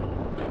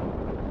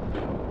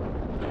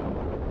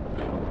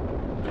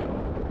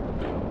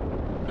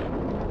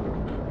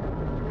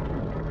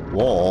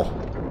 Whoa.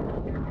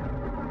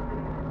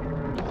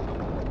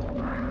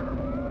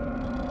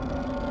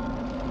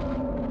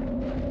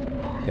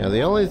 Yeah,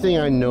 the only thing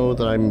I know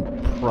that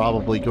I'm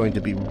probably going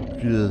to be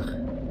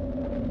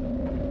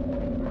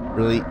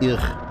really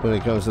when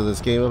it comes to this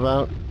game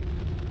about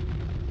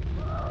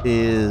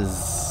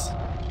is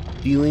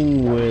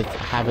dealing with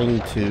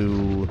having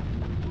to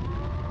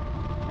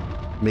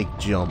make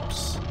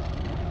jumps.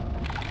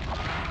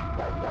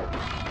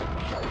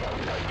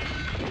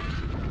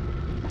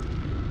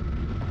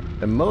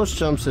 And most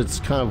jumps it's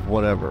kind of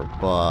whatever,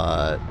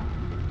 but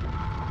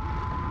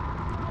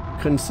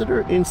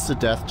consider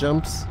insta-death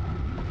jumps.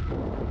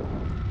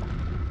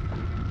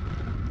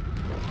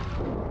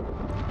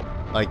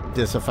 Like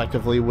this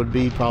effectively would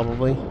be,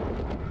 probably.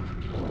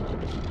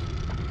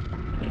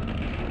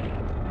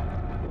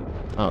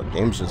 Oh,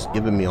 game's just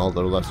giving me all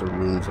the lesser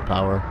runes of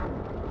power.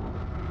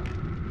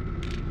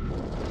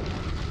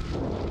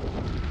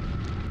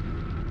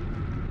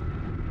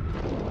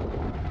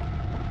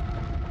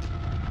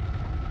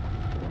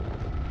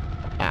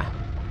 Ah.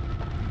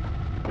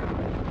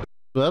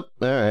 Well,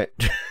 alright.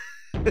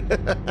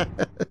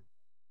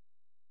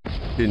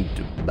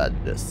 Into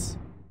madness.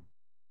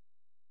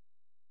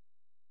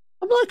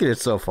 I'm liking it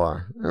so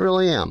far. I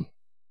really am.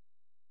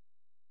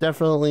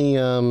 Definitely,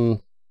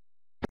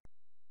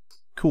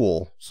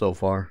 cool so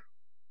far.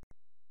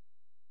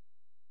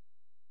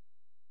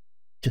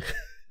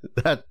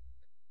 that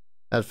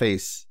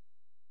face is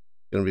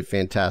gonna be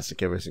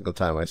fantastic every single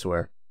time, I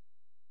swear.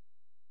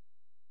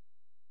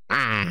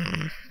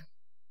 Ah.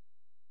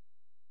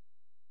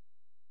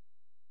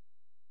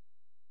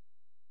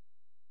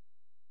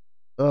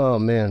 Oh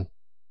man.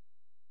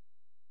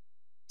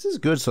 This is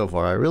good so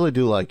far. I really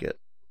do like it.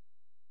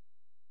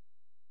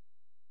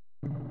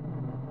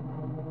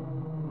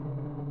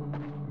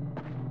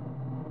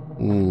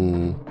 Heed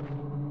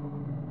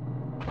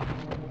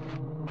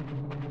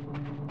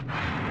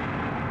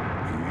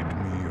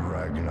me,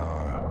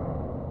 Ragnar.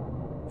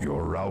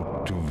 Your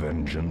route to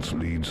vengeance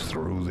leads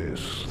through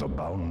this, the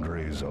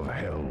boundaries of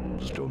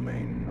Hell's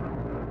domain.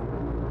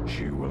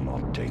 She will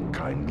not take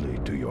kindly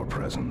to your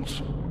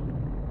presence.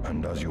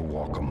 And as you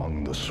walk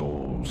among the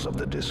souls of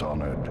the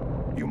dishonored,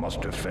 you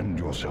must defend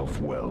yourself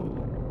well.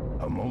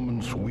 A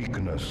moment's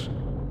weakness,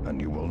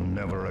 and you will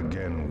never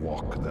again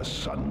walk the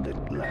sunlit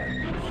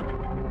lands.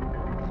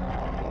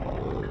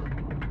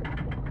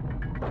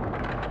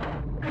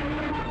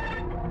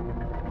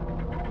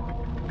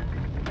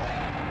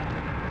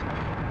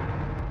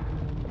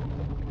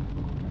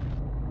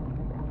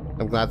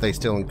 I'm glad they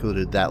still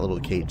included that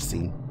little cage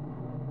scene.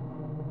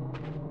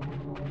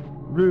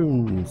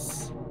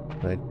 Runes.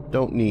 I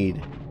don't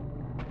need.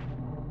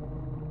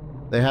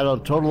 They had a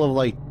total of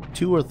like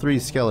 2 or 3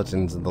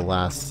 skeletons in the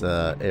last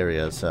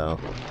area, so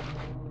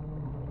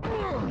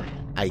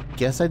I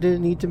guess I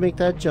didn't need to make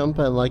that jump,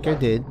 like I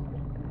did.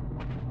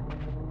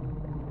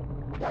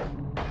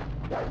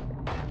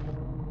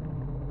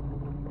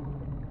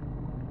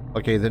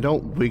 Okay, they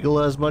don't wiggle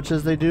as much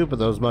as they do, but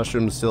those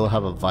mushrooms still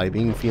have a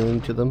vibing feeling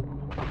to them.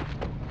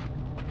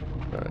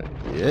 Alright,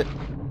 yeah.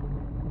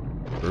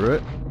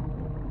 Right.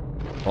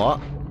 What?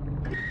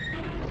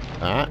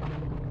 Ah.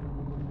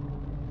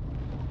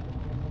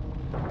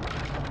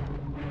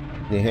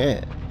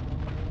 Yeah.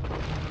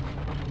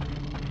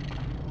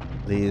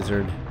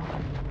 Lizard.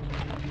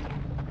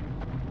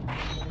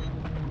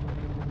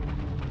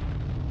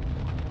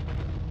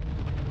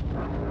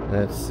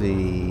 Let's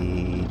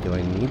see. Do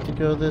I need to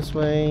go this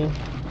way?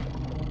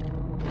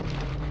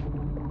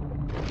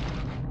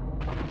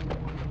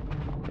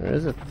 There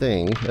is a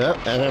thing. Oh.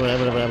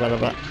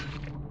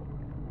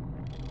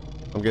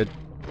 I'm good.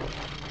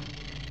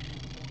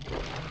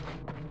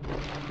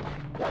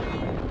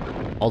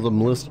 All the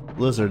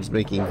lizards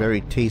making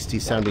very tasty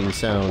sounding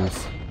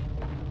sounds.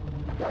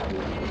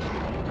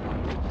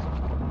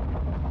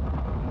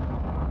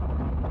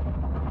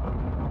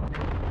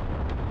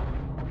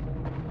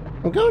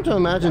 I'm I'm going to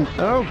imagine...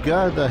 Oh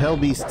god, the hell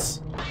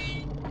beasts.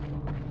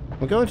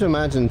 I'm going to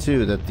imagine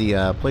too that the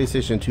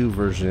PlayStation 2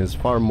 version is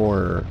far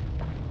more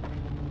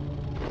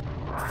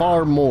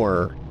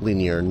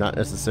linear, not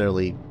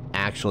necessarily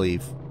actually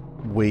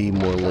way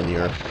more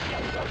linear.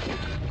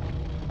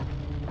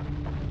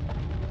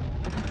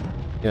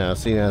 You know,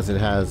 seeing as it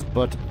has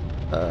but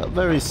a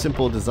very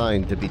simple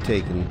design to be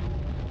taken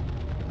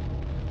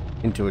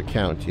into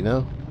account, you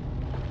know?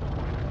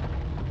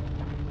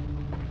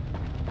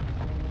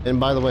 And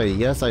by the way,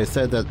 yes, I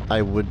said that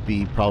I would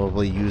be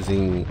probably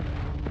using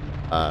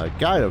a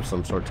guide of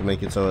some sort to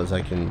make it so as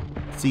I can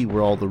see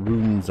where all the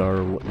runes are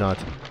and whatnot.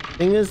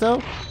 Thing is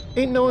though,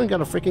 ain't no one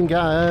got a freaking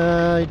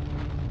guide.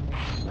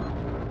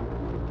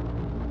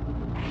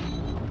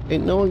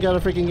 Ain't no one got a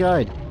freaking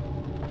guide.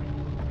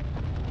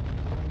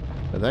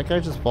 Did that guy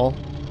just fall?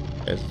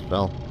 Guy just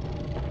fell.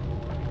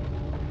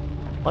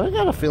 But I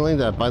got a feeling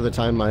that by the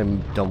time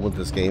I'm done with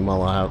this game,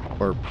 I'll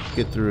have, or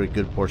get through a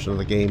good portion of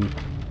the game,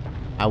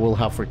 I will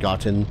have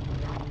forgotten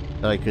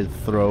that I could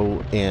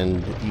throw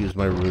and use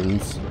my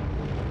runes.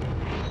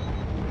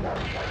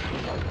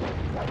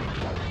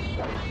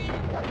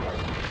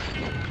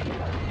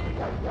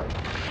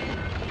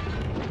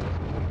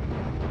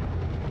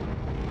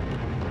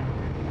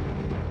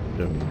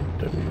 Dun,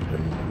 dun,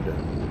 dun,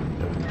 dun,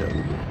 dun,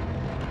 dun.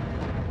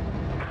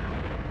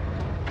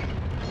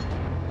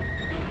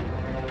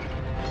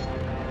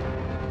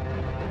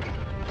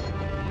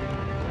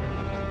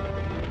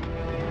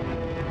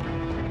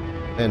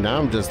 And now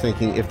I'm just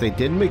thinking, if they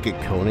did make a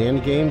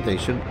Conan game,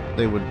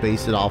 they would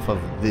base it off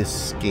of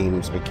this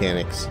game's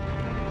mechanics.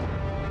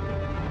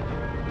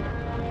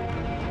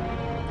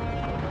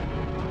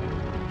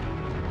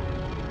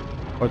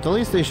 Or at the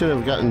least they should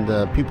have gotten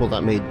the people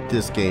that made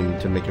this game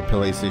to make a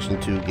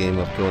PlayStation 2 game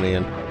of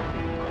Conan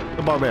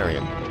the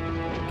Barbarian.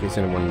 In case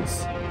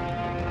anyone's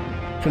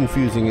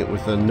confusing it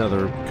with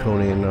another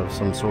Conan of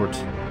some sort.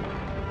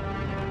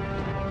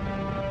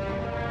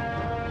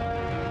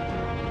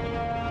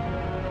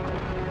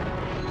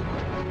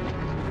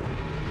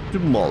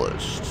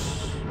 Demolished.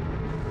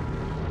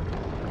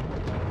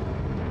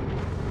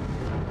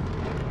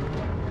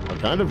 What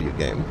kind of view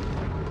game?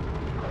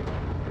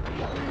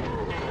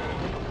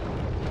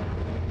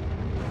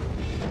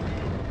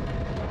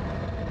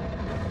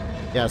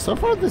 Yeah, so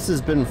far this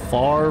has been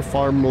far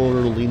more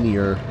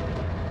linear.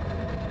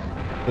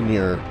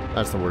 Linear,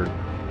 that's the word.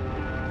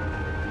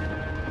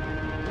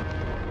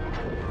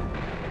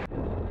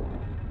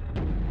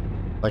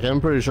 Like, I'm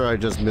pretty sure I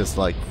just missed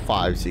like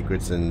 5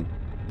 secrets in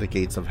the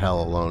gates of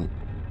hell alone.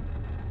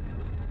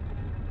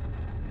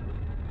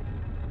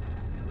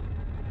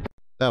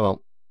 Oh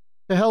well.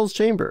 The Hell's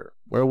Chamber,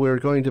 where we're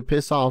going to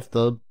piss off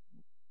the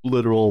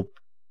literal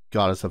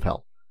goddess of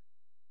hell.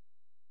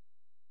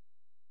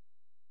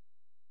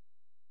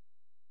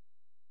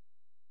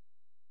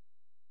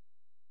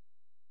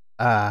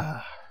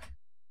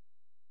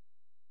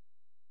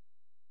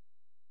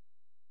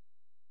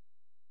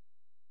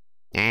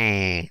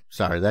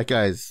 Sorry, that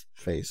guy's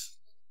face.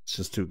 It's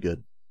just too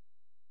good.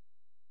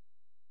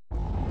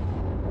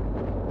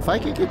 If I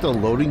could get the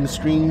loading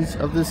screens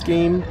of this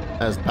game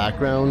as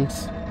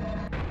backgrounds,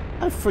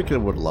 I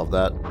freaking would love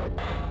that.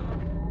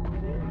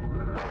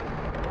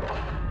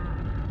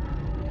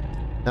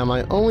 Now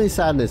my only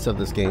sadness of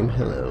this game,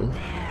 hello.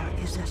 There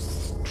is a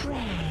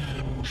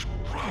strange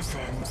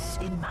presence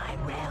in my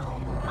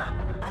realm.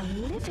 A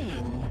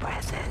living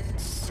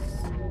presence.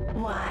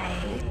 Why,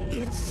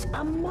 it's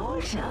a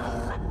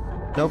mortal.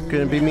 Nope,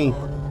 couldn't be me.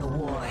 Lone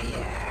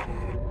warrior.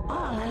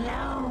 All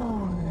alone.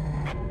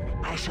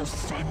 I shall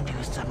send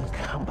you some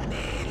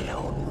company,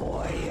 lone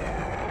warrior.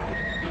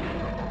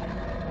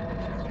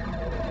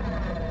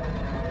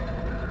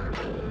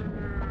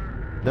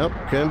 Nope,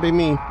 couldn't be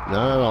me.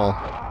 Not at all.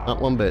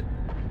 Not one bit.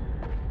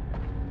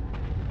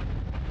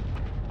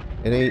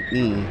 It ain't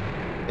me.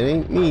 It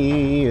ain't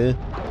me.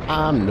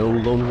 I'm no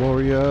lone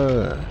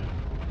warrior.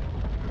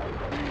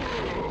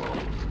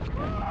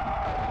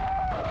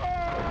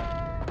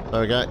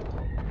 Sorry, guy.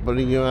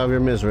 Putting you out of your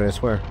misery, I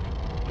swear.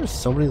 There's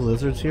so many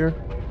lizards here.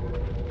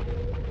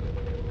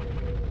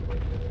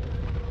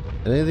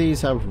 Any of these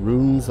have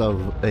runes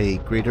of a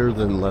greater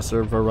than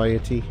lesser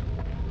variety?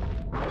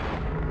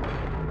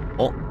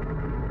 Oh.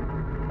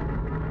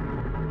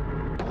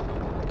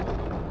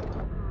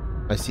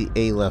 I see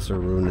a lesser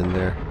rune in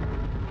there.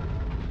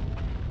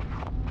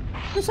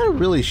 I guess I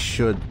really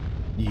should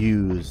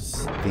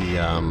use the,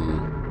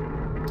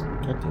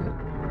 God damn it.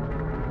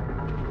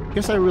 I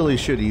guess I really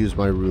should use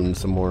my runes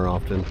some more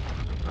often.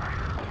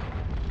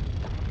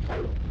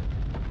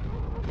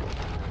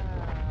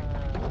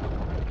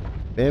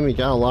 Man, we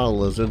got a lot of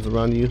lizards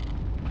around you.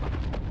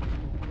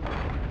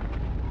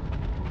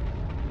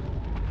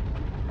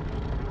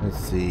 Let's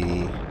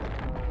see.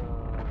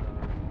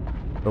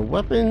 The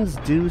weapons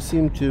do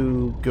seem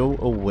to go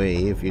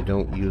away if you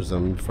don't use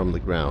them from the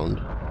ground.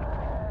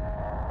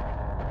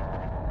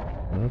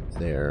 Up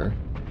there.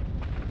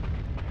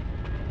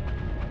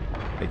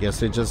 I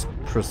guess I just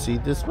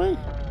proceed this way.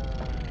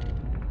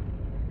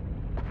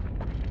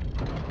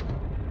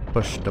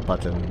 Push the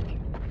button.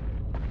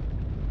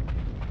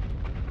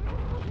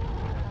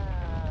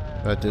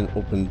 That didn't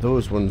open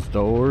those ones'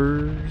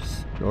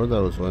 doors, nor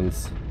those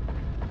ones.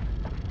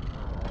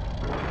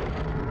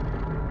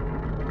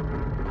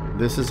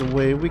 This is the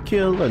way we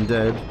kill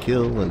undead,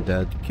 kill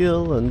undead,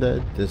 kill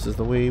undead. This is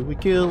the way we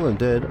kill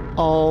undead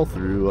all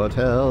throughout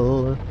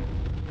hell.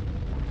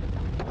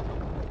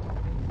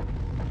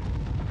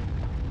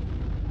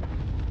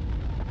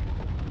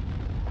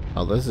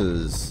 Oh, this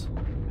is...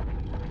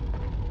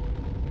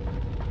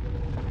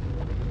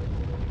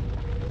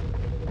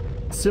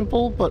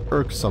 simple but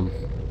irksome.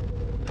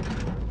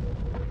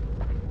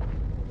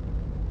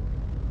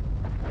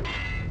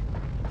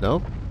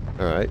 No?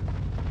 Alright.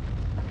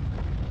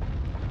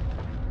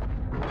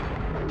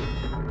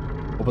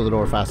 Open the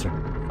door faster.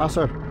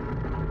 Faster!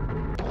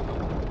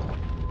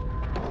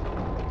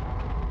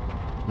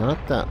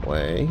 Not that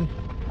way.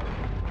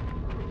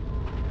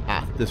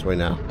 Ah, this way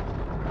now.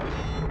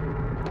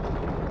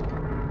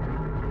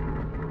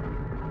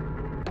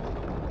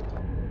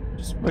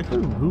 Just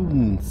regular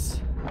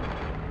runes.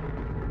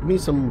 Give me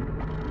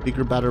some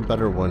bigger,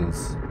 better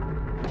ones.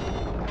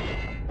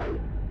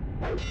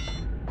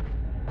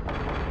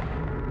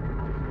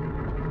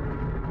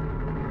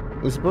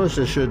 I suppose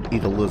I should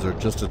eat a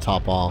lizard just to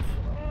top off.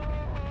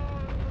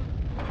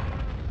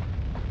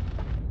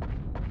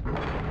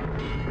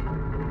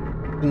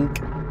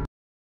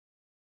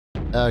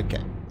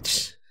 Okay.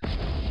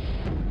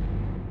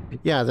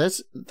 Yeah,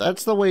 that's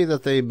the way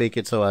that they make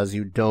it so as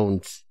you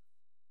don't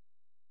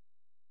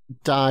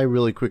die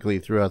really quickly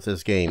throughout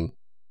this game.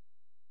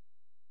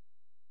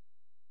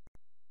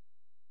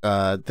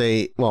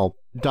 They, well,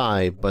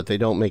 die, but they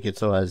don't make it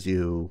so as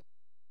you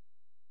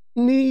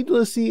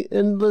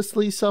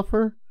endlessly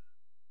suffer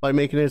by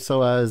making it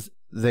so as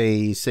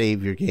they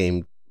save your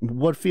game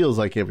what feels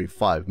like every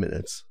 5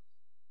 minutes.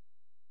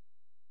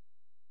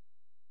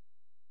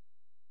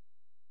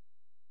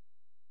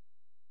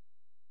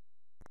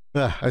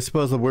 I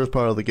suppose the worst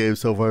part of the game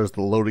so far is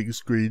the loading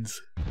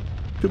screens.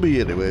 To me,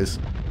 anyways.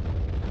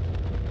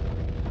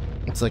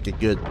 It's like a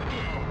good...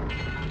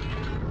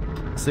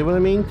 See what I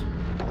mean?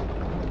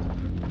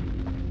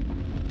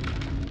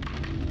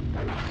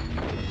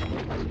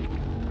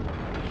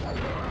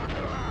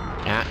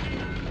 Ah.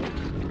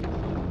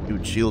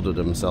 Dude shielded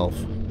himself.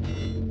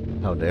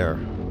 How dare.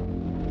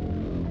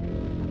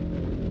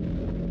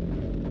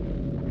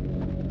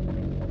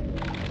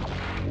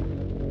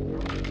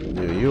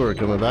 Knew you were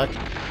coming back.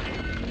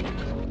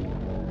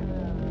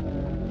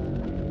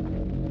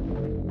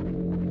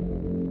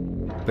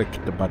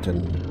 Click the button.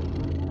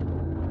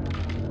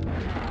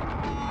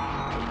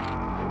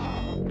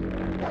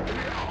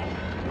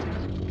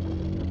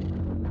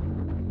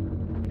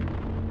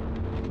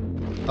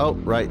 Oh,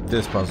 right,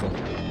 this puzzle.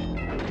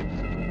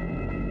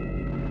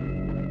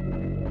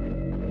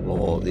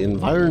 Oh, the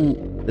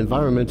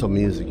environmental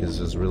music is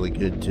just really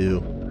good too.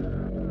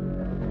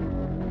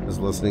 Just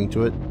listening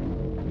to it.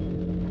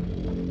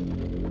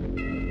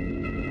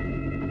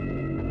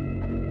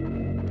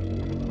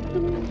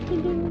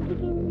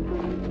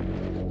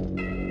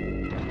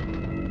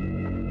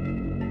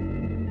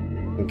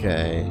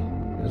 Okay,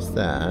 there's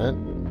that.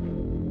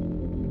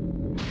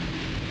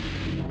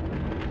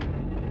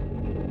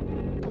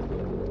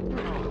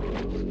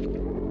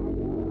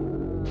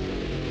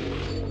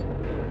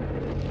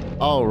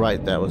 Oh,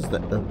 right, that was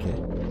the...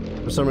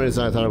 Okay. For some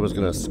reason, I thought it was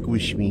gonna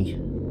squish me.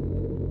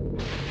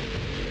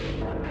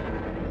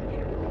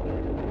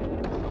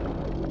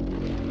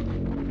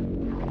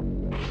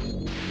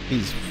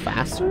 These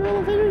faster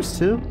elevators,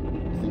 too?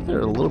 I think they're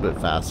a little bit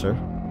faster.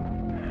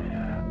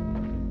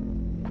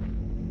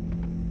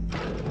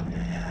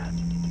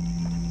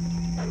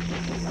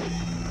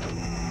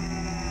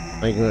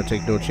 I ain't gonna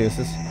take no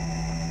chances.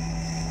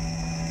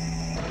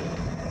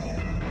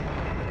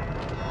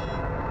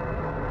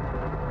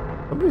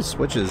 How many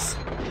switches?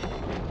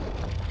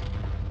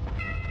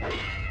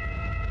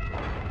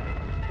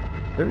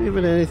 Is there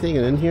even anything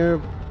in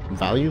here?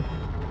 Value?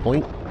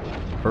 Point?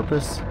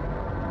 Purpose?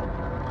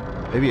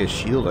 Maybe a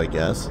shield, I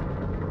guess.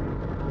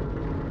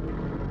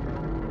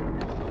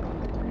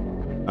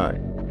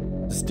 Alright.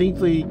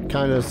 Distinctly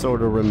kind of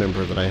sort of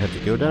remember that I had to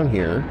go down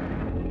here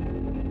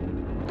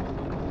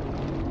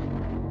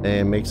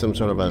and make some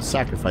sort of a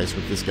sacrifice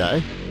with this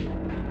guy.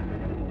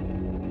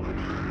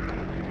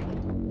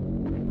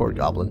 Poor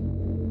goblin.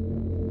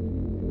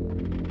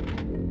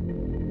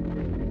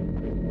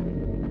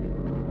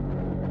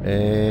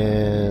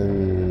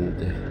 And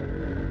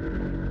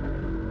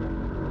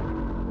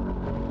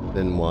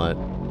then what?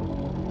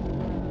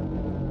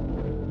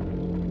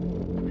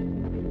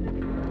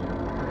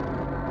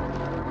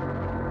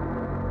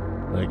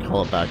 I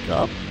call it back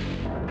up.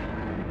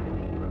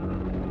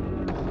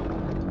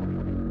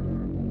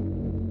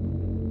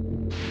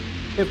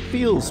 It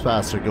feels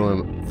faster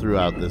going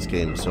throughout this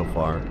game so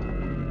far.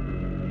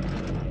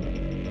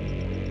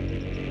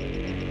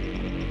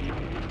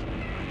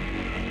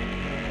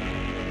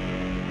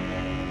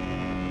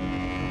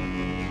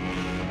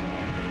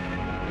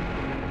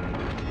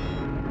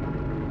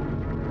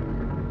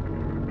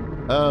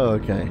 Oh,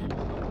 okay.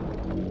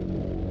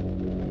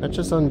 That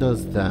just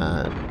undoes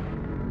that.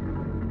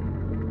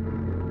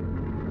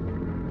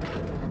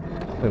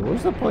 Wait,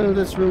 what's the point of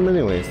this room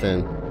anyways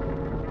then?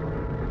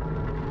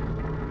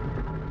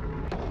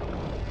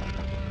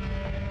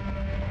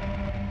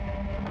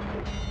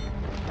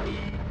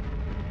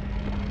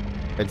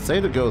 I'd say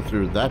to go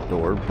through that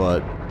door,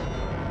 but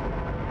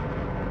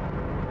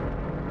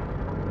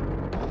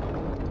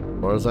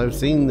as far as I've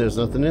seen, there's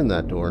nothing in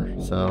that door,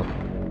 so...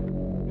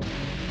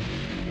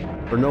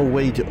 Or no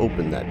way to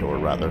open that door,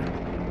 rather.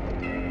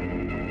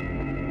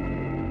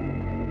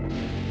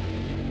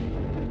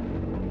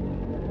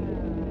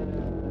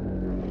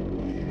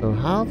 So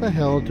how the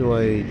hell do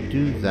I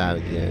do that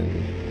again?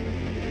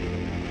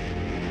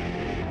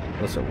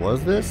 Unless it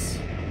was this?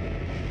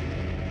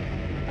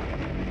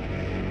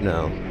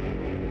 No.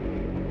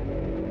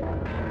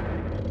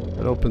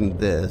 I'd open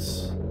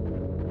this.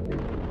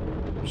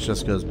 Which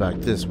just goes back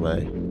this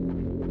way.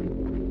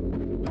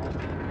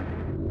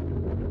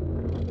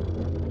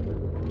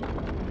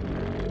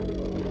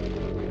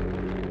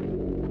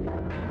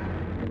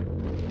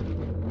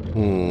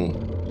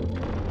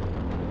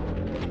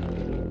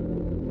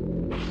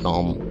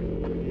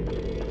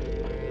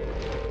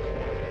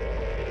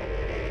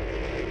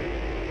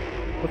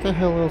 What the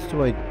hell else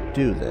do I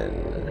do then?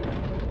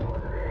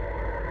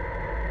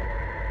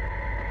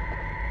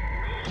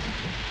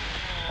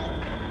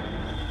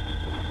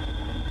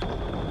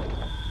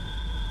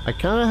 I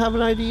kind of have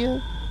an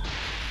idea.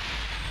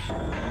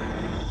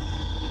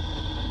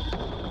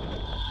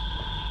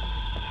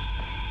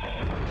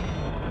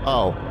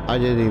 Oh, I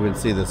didn't even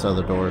see this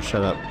other door.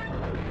 Shut up.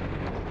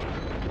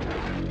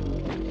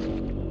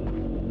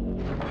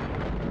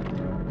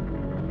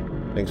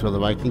 Thanks for the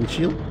Viking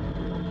shield.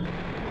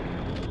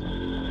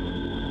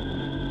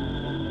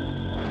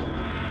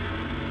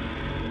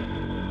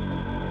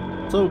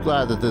 So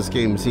glad that this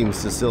game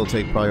seems to still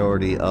take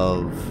priority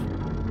of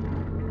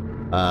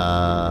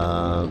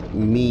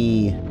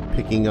me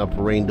picking up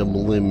random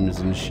limbs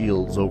and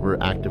shields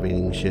over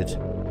activating shit.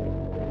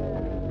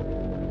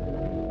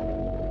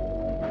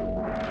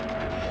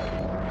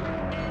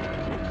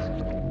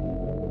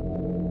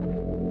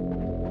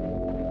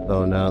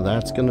 So now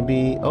that's gonna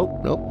be... Oh,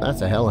 nope,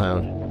 that's a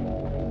hellhound.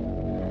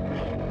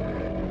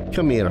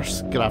 Come here,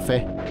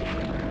 Scruffy.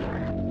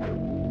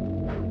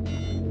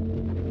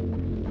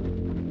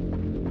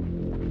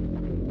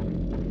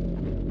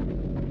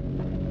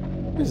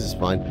 This is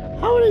fine.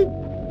 How many...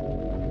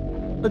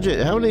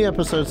 Legit, how many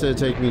episodes did it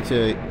take me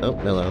to... Oh,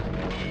 hello.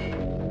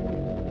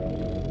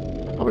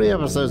 How many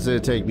episodes did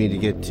it take me to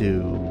get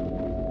to...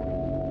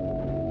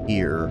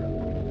 here?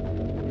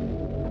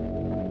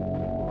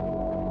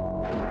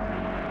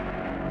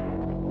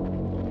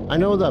 I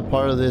know that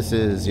part of this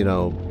is, you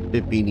know,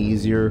 it being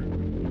easier.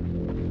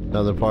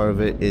 Another part of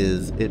it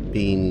is it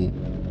being...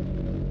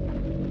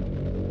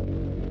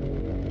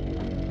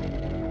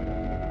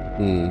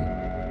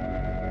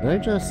 Can I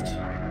just...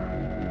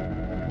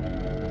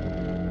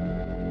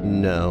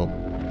 No.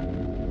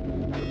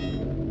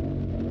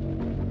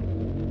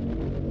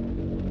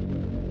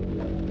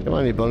 Come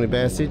on, you bony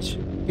bastard.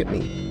 Get me.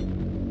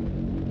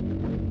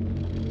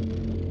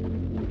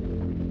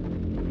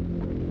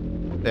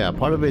 Yeah,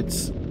 part of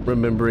it's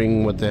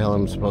remembering what the hell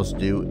I'm supposed to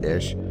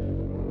do-ish.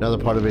 Another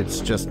part of it's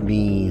just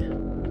me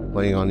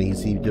playing on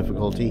easy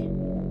difficulty.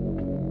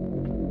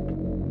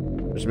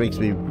 Which makes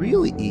me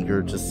really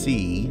eager to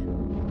see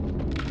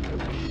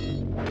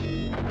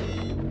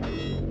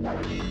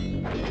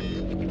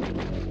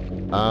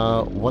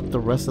what the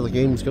rest of the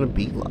game is going to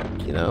be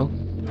like, you know?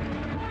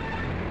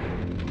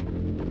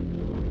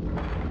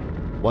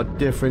 What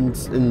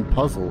difference in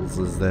puzzles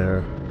is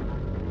there?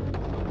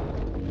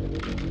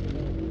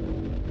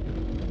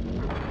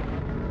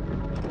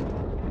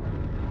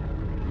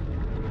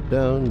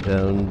 Down,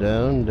 down,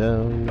 down,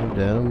 down,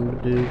 down,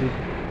 doo doo.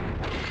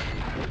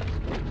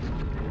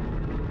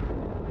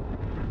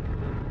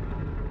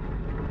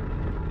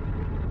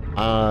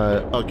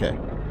 Okay.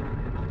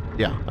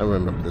 Yeah, I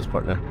remember this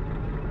part now.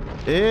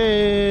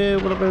 Hey,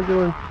 what am I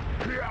doing?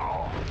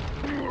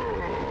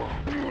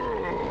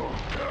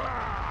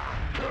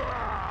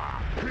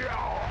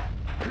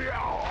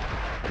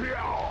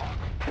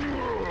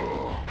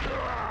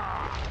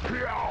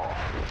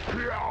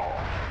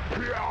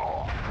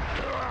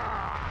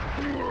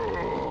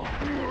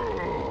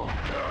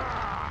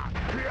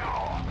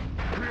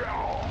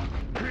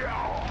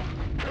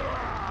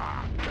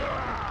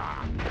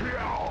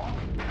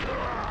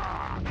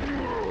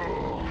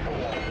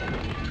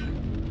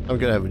 I'm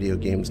gonna have video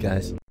games,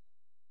 guys.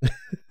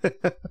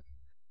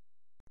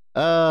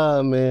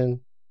 Oh,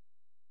 man.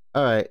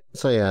 Alright,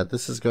 so yeah,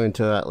 this is going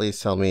to at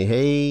least tell me,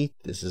 hey,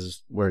 this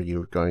is where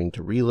you're going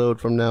to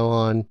reload from now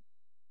on.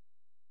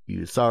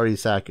 You sorry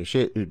sack of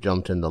shit who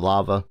jumped in the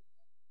lava.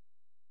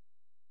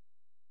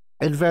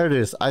 In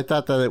fairness, I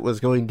thought that it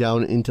was going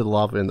down into the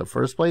lava in the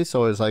first place,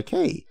 so I was like,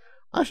 hey,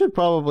 I should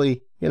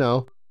probably, you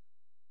know,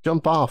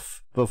 jump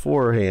off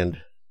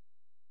beforehand.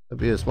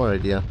 That'd be a smart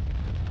idea.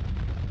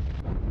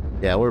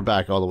 Yeah, we're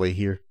back all the way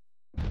here.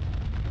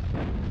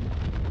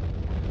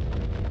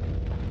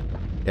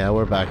 Yeah,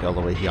 we're back all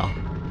the way here.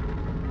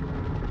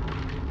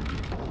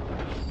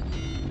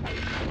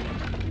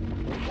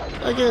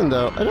 Again,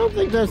 though, I don't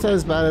think that's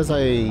as bad as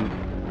I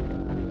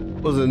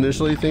was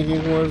initially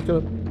thinking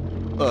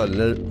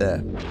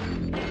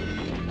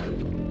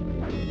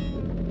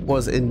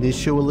was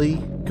initially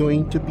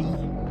going to be.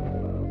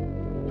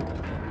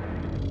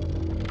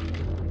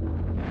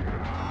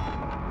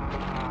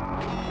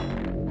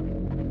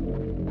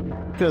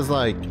 Because,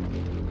 like,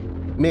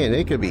 man,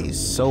 it could be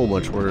so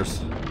much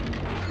worse.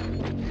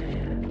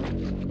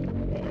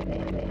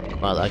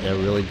 Wow, that guy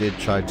really did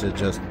try to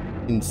just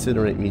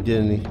incinerate me,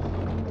 didn't he?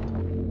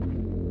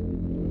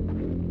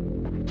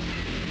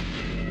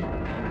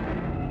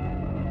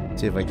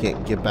 See if I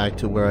can't get back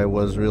to where I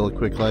was real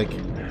quick, like.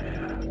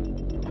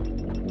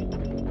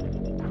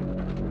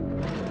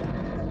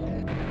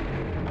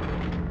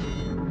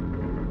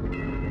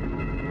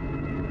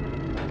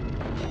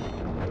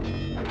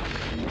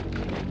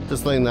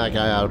 Just letting that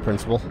guy out of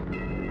principle.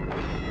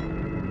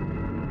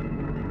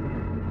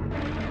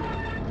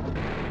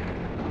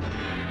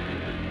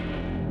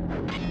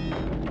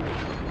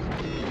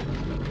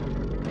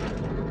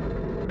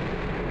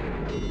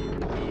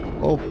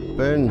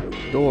 Open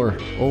door.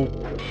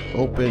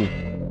 Open.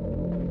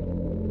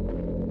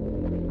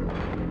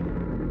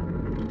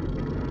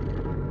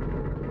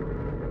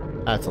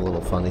 That's a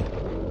little funny.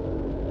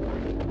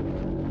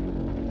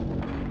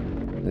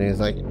 And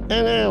he's like, oh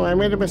no, I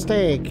made a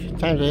mistake.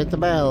 Time to hit the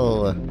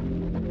bell.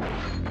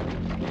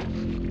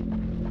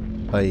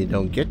 But you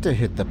don't get to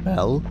hit the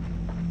bell.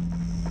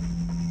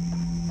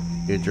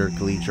 You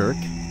jerkly jerk.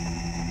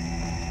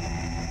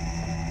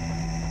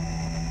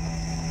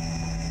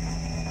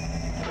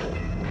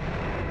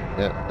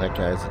 Yeah, that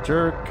guy's a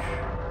jerk.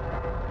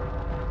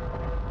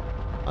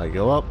 I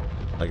go up,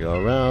 I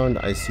go around,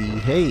 I see,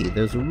 hey,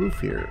 there's a roof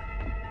here.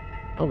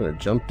 I'm gonna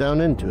jump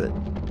down into it.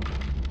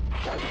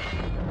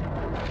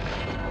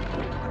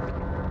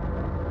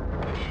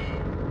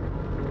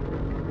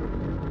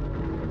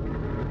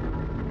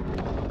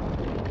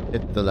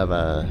 Hit the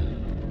lever.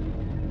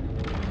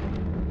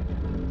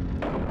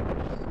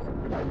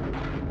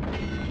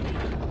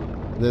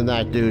 Then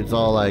that dude's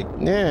all like,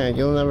 nah,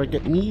 you'll never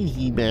get me,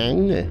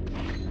 He-Man.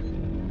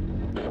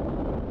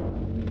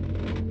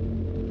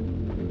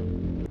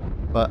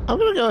 But I'm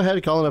gonna go ahead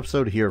and call an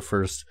episode here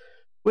first.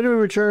 When we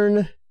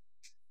return,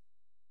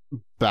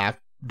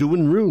 back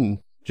doing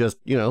Rune. Just,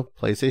 you know,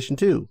 PlayStation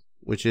 2.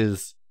 Which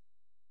is,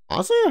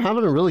 honestly, I'm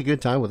having a really good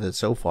time with it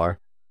so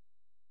far.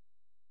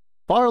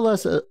 Far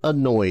less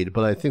annoyed,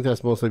 but I think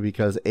that's mostly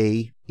because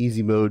A,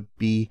 easy mode,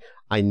 B,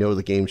 I know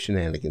the game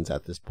shenanigans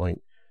at this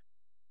point.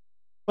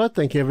 But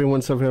thank you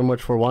everyone so very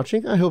much for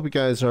watching. I hope you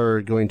guys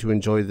are going to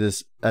enjoy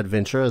this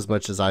adventure as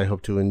much as I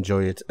hope to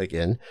enjoy it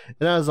again.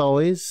 And as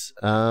always,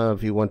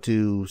 if you want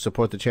to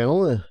support the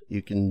channel,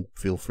 you can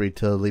feel free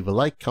to leave a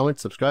like,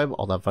 comment, subscribe,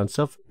 all that fun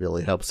stuff.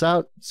 Really helps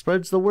out,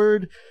 spreads the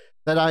word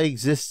that I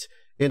exist,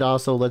 and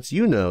also lets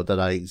you know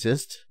that I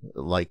exist,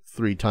 like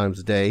 3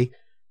 times a day.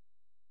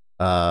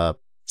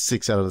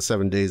 6 out of the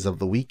 7 days of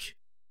the week.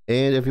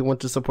 And if you want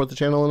to support the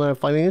channel in a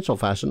financial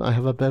fashion, I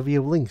have a bevy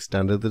of links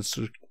down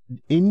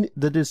in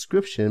the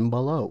description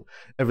below.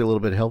 Every little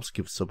bit helps,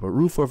 gives up a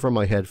roof over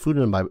my head, food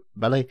in my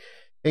belly,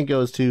 and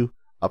goes to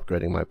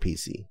upgrading my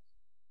PC.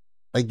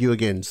 Thank you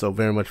again so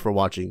very much for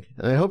watching,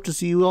 and I hope to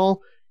see you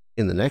all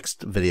in the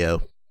next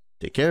video.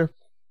 Take care.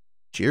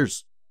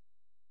 Cheers.